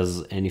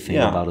says anything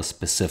about a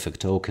specific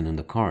token in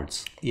the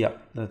cards. Yeah,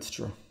 that's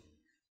true.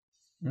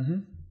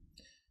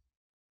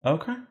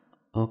 Okay.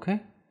 Okay.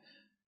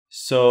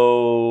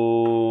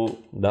 So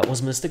that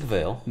was Mystic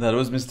Vale. That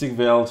was Mystic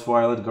Vale,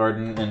 Twilight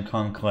Garden and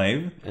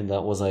Conclave. And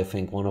that was, I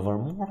think, one of our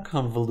more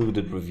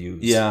convoluted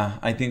reviews. Yeah,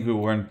 I think we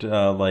weren't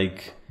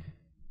like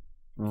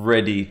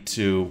ready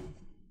to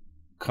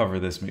cover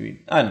this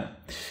maybe. I don't know.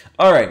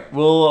 All right.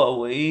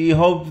 Well, we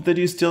hope that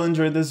you still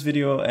enjoyed this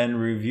video and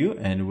review,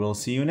 and we'll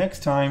see you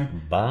next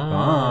time. Bye.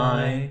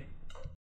 Bye.